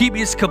 and to keep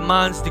His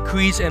commands,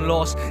 decrees, and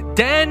laws.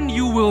 Then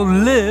you will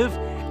live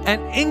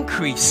and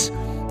increase,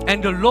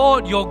 and the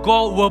Lord your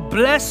God will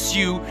bless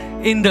you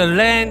in the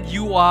land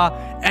you are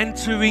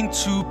entering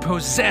to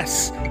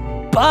possess.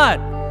 But,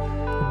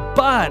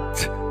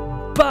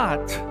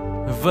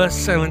 verse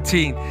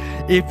 17,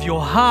 if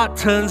your heart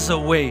turns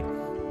away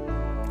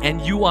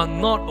and you are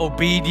not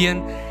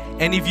obedient,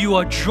 and if you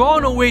are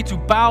drawn away to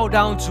bow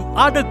down to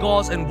other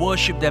gods and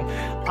worship them,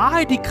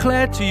 I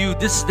declare to you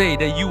this day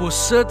that you will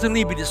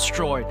certainly be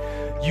destroyed.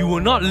 You will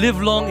not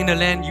live long in the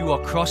land you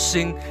are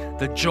crossing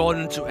the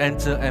Jordan to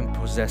enter and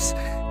possess.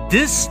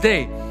 This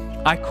day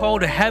I call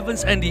the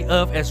heavens and the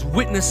earth as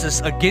witnesses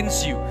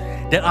against you,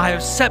 that I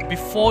have set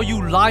before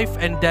you life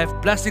and death,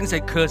 blessings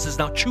and curses.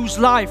 Now choose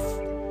life.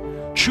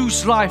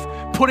 Choose life.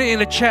 Put it in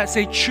the chat.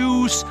 Say,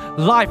 choose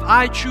life.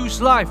 I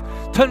choose life.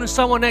 Turn to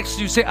someone next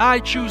to you. Say, I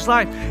choose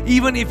life.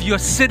 Even if you're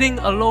sitting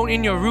alone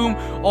in your room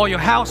or your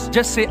house,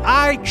 just say,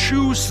 I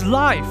choose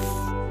life.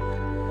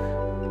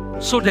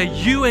 So that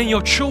you and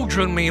your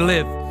children may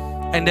live,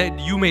 and that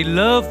you may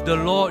love the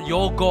Lord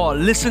your God,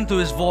 listen to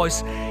His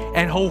voice,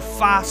 and hold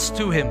fast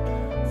to Him.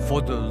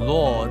 For the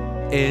Lord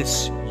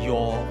is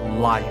your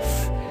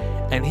life,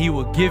 and He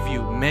will give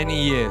you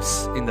many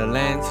years in the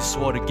land He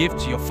swore to give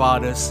to your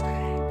fathers,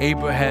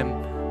 Abraham,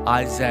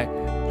 Isaac,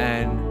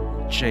 and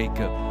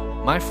Jacob.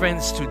 My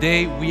friends,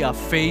 today we are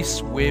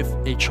faced with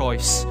a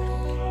choice.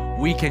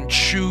 We can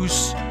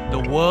choose the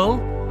world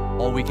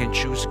or we can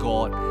choose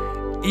God.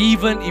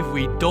 Even if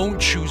we don't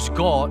choose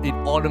God, it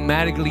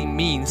automatically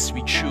means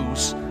we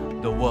choose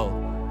the world.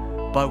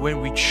 But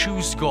when we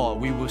choose God,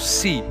 we will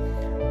see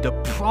the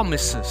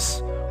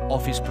promises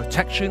of His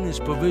protection, His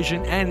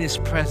provision, and His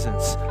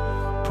presence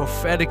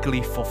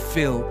prophetically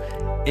fulfilled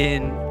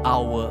in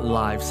our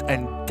lives.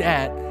 And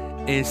that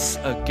is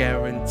a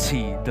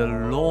guarantee. The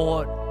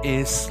Lord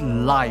is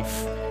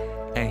life,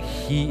 and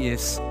He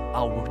is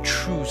our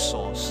true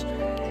source.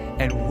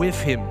 And with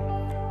Him,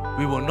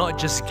 we will not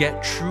just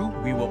get through,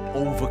 we will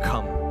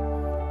overcome.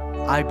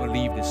 I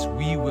believe this.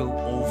 We will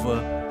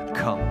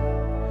overcome.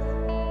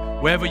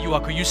 Wherever you are,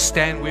 could you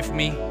stand with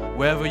me?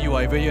 Wherever you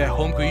are, if you're at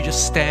home, could you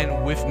just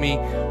stand with me?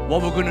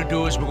 What we're going to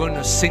do is we're going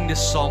to sing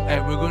this song,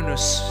 and we're going to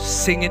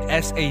sing it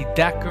as a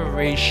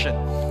declaration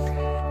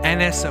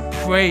and as a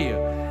prayer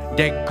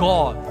that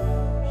God,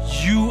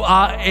 you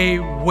are a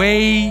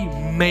way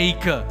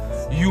maker.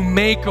 You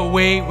make a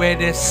way where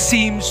there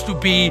seems to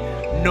be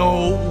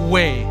no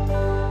way.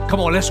 Come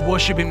on, let's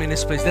worship Him in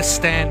this place. Let's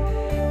stand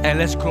and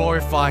let's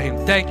glorify Him.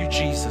 Thank you,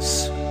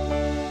 Jesus.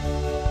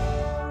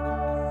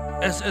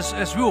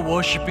 As we were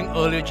worshiping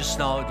earlier just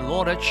now, the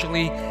Lord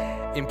actually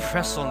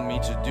impressed on me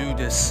to do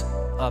this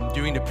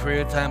during the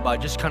prayer time, but I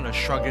just kind of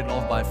shrugged it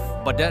off.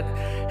 But that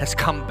has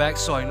come back,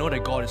 so I know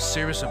that God is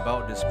serious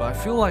about this. But I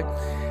feel like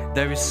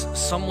there is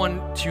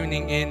someone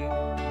tuning in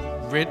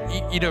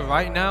either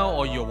right now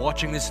or you're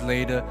watching this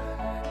later,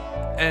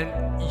 and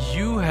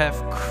you have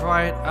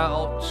cried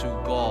out to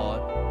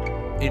God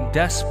in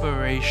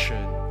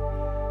desperation,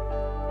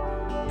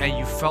 and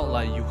you felt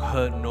like you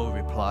heard no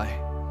reply.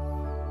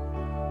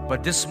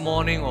 But this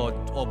morning or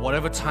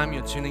whatever time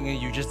you're tuning in,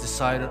 you just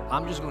decided,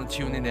 I'm just going to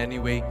tune in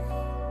anyway.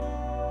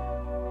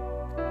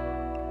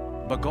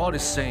 But God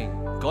is saying,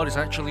 God is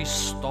actually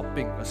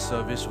stopping a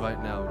service right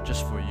now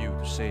just for you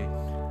to say,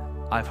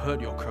 I've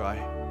heard your cry.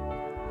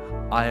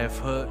 I have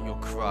heard your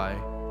cry,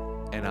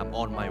 and I'm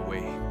on my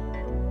way.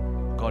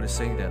 God is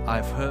saying that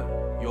I've heard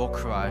your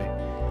cry,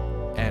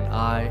 and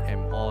I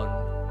am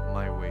on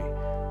my way.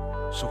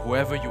 So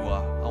whoever you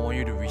are, I want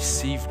you to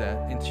receive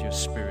that into your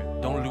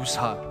spirit. Don't lose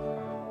heart.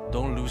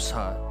 Don't lose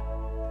heart.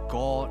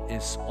 God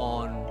is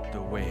on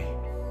the way.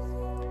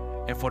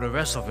 And for the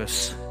rest of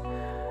us,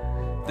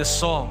 the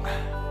song,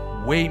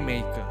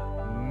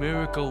 Waymaker,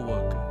 Miracle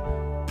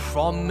Worker,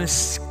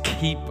 Promise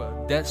Keeper,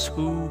 that's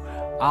who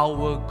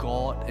our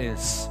God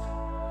is.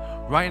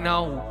 Right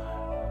now,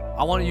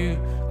 I want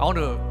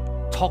to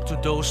talk to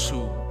those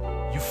who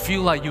you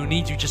feel like you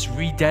need to just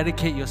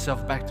rededicate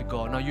yourself back to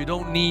God. Now, you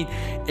don't need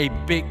a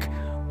big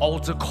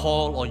altar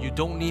call, or you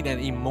don't need an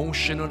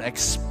emotional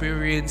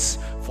experience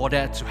for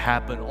that to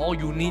happen. All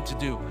you need to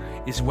do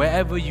is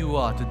wherever you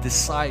are to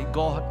decide,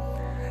 God,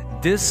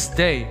 this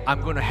day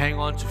I'm going to hang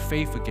on to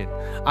faith again.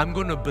 I'm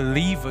going to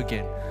believe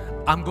again.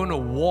 I'm going to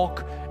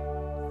walk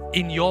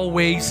in your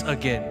ways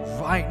again,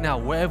 right now,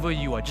 wherever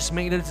you are. Just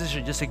make the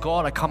decision. Just say,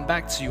 God, I come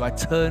back to you. I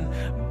turn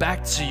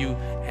back to you,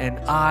 and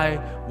I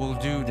will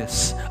do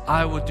this.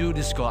 I will do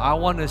this, God. I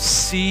want to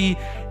see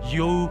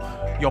your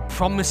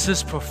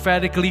promises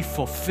prophetically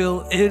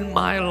fulfilled in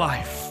my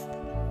life.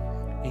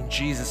 In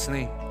Jesus'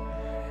 name.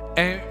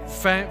 And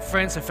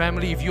friends and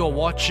family, if you are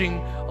watching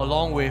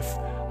along with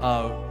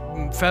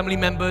family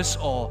members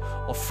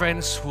or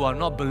friends who are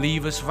not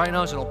believers, right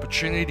now is an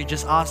opportunity to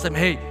just ask them,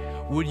 hey,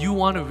 would you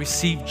want to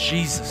receive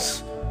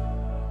Jesus?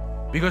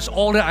 Because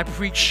all that I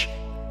preach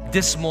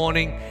this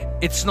morning,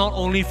 it's not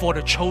only for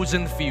the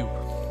chosen few.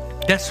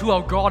 That's who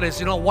our God is.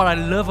 You know, what I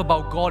love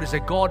about God is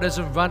that God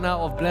doesn't run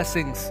out of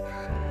blessings.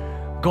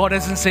 God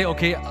doesn't say,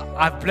 okay,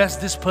 I've blessed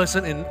this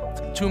person in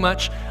too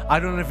much, I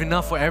don't have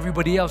enough for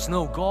everybody else.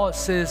 No, God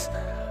says,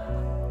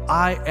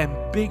 I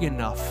am big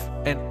enough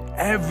and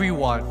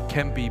everyone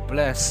can be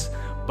blessed,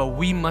 but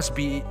we must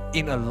be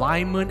in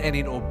alignment and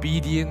in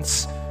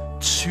obedience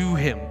to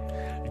Him.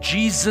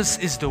 Jesus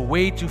is the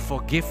way to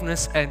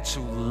forgiveness and to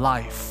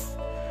life,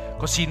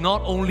 because He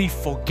not only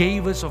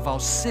forgave us of our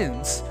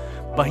sins,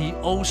 but He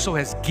also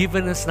has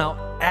given us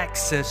now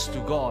access to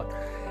God.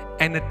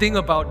 And the thing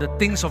about the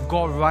things of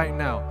God right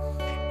now,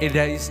 it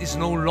is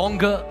no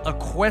longer a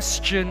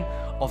question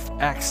of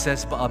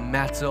access, but a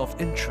matter of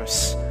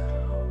interest.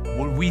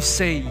 Would we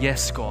say,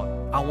 yes, God,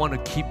 I want to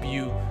keep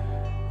you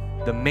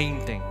the main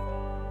thing,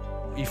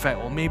 in fact,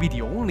 or maybe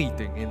the only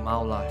thing in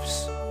our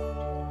lives?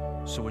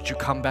 So would you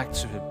come back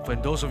to Him? For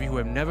those of you who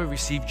have never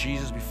received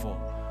Jesus before,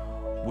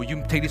 will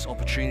you take this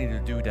opportunity to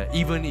do that?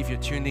 Even if you're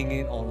tuning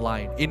in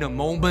online. In a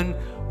moment,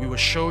 we will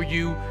show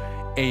you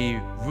a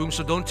room,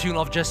 so don't tune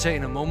off just yet.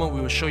 In a moment,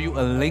 we will show you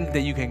a link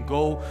that you can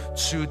go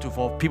to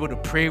for people to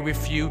pray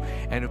with you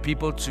and for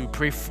people to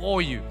pray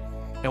for you.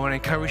 And I want to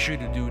encourage you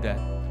to do that.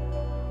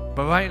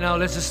 But right now,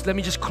 let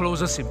me just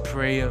close us in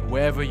prayer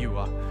wherever you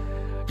are.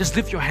 Just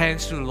lift your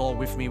hands to the Lord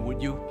with me,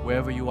 would you?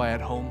 Wherever you are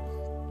at home.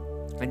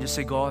 And just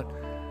say, God,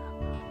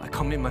 I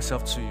commit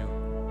myself to you.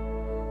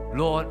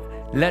 Lord,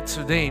 let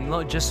today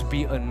not just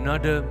be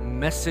another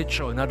message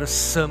or another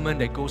sermon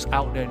that goes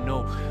out there.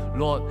 No,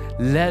 Lord,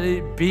 let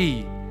it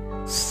be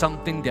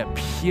something that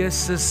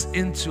pierces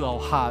into our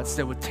hearts,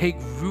 that will take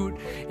root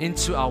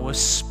into our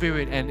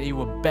spirit, and it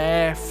will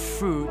bear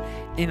fruit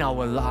in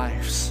our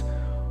lives.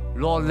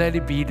 Lord, let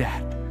it be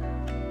that.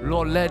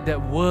 Lord, let that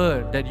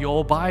word, that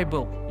your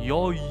Bible,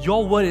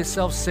 your word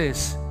itself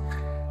says,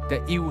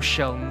 that it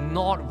shall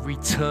not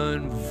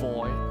return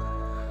void.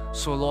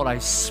 So Lord, I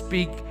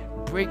speak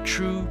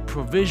breakthrough,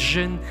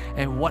 provision,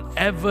 and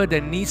whatever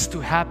that needs to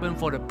happen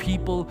for the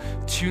people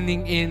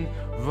tuning in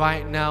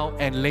right now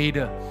and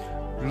later.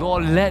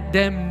 Lord, let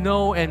them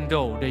know and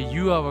know that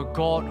you are a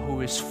God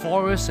who is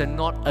for us and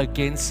not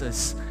against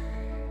us.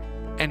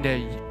 And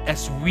that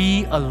as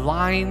we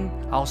align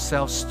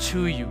ourselves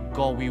to you,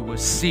 God, we will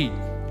see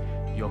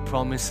your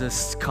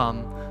promises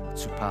come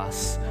to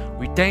pass.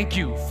 We thank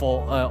you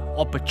for an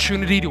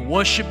opportunity to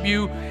worship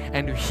you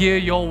and to hear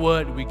your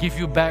word. We give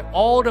you back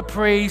all the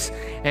praise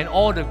and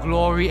all the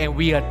glory, and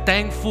we are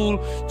thankful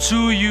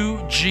to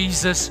you,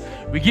 Jesus.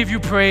 We give you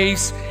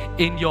praise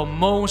in your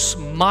most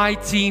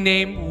mighty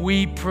name.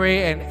 We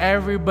pray, and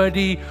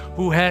everybody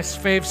who has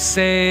faith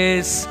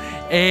says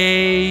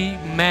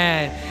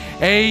amen.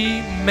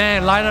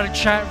 Amen. Light up the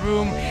chat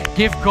room.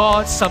 Give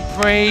God some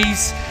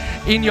praise.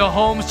 In your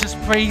homes, just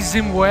praise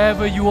Him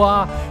wherever you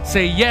are.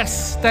 Say,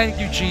 yes, thank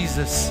you,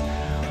 Jesus.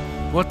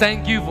 Well,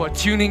 thank you for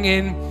tuning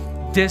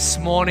in this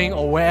morning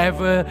or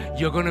wherever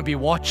you're going to be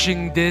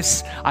watching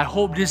this. I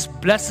hope this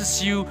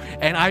blesses you,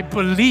 and I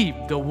believe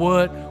the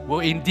word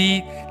will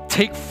indeed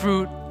take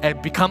fruit and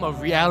become a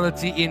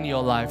reality in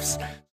your lives.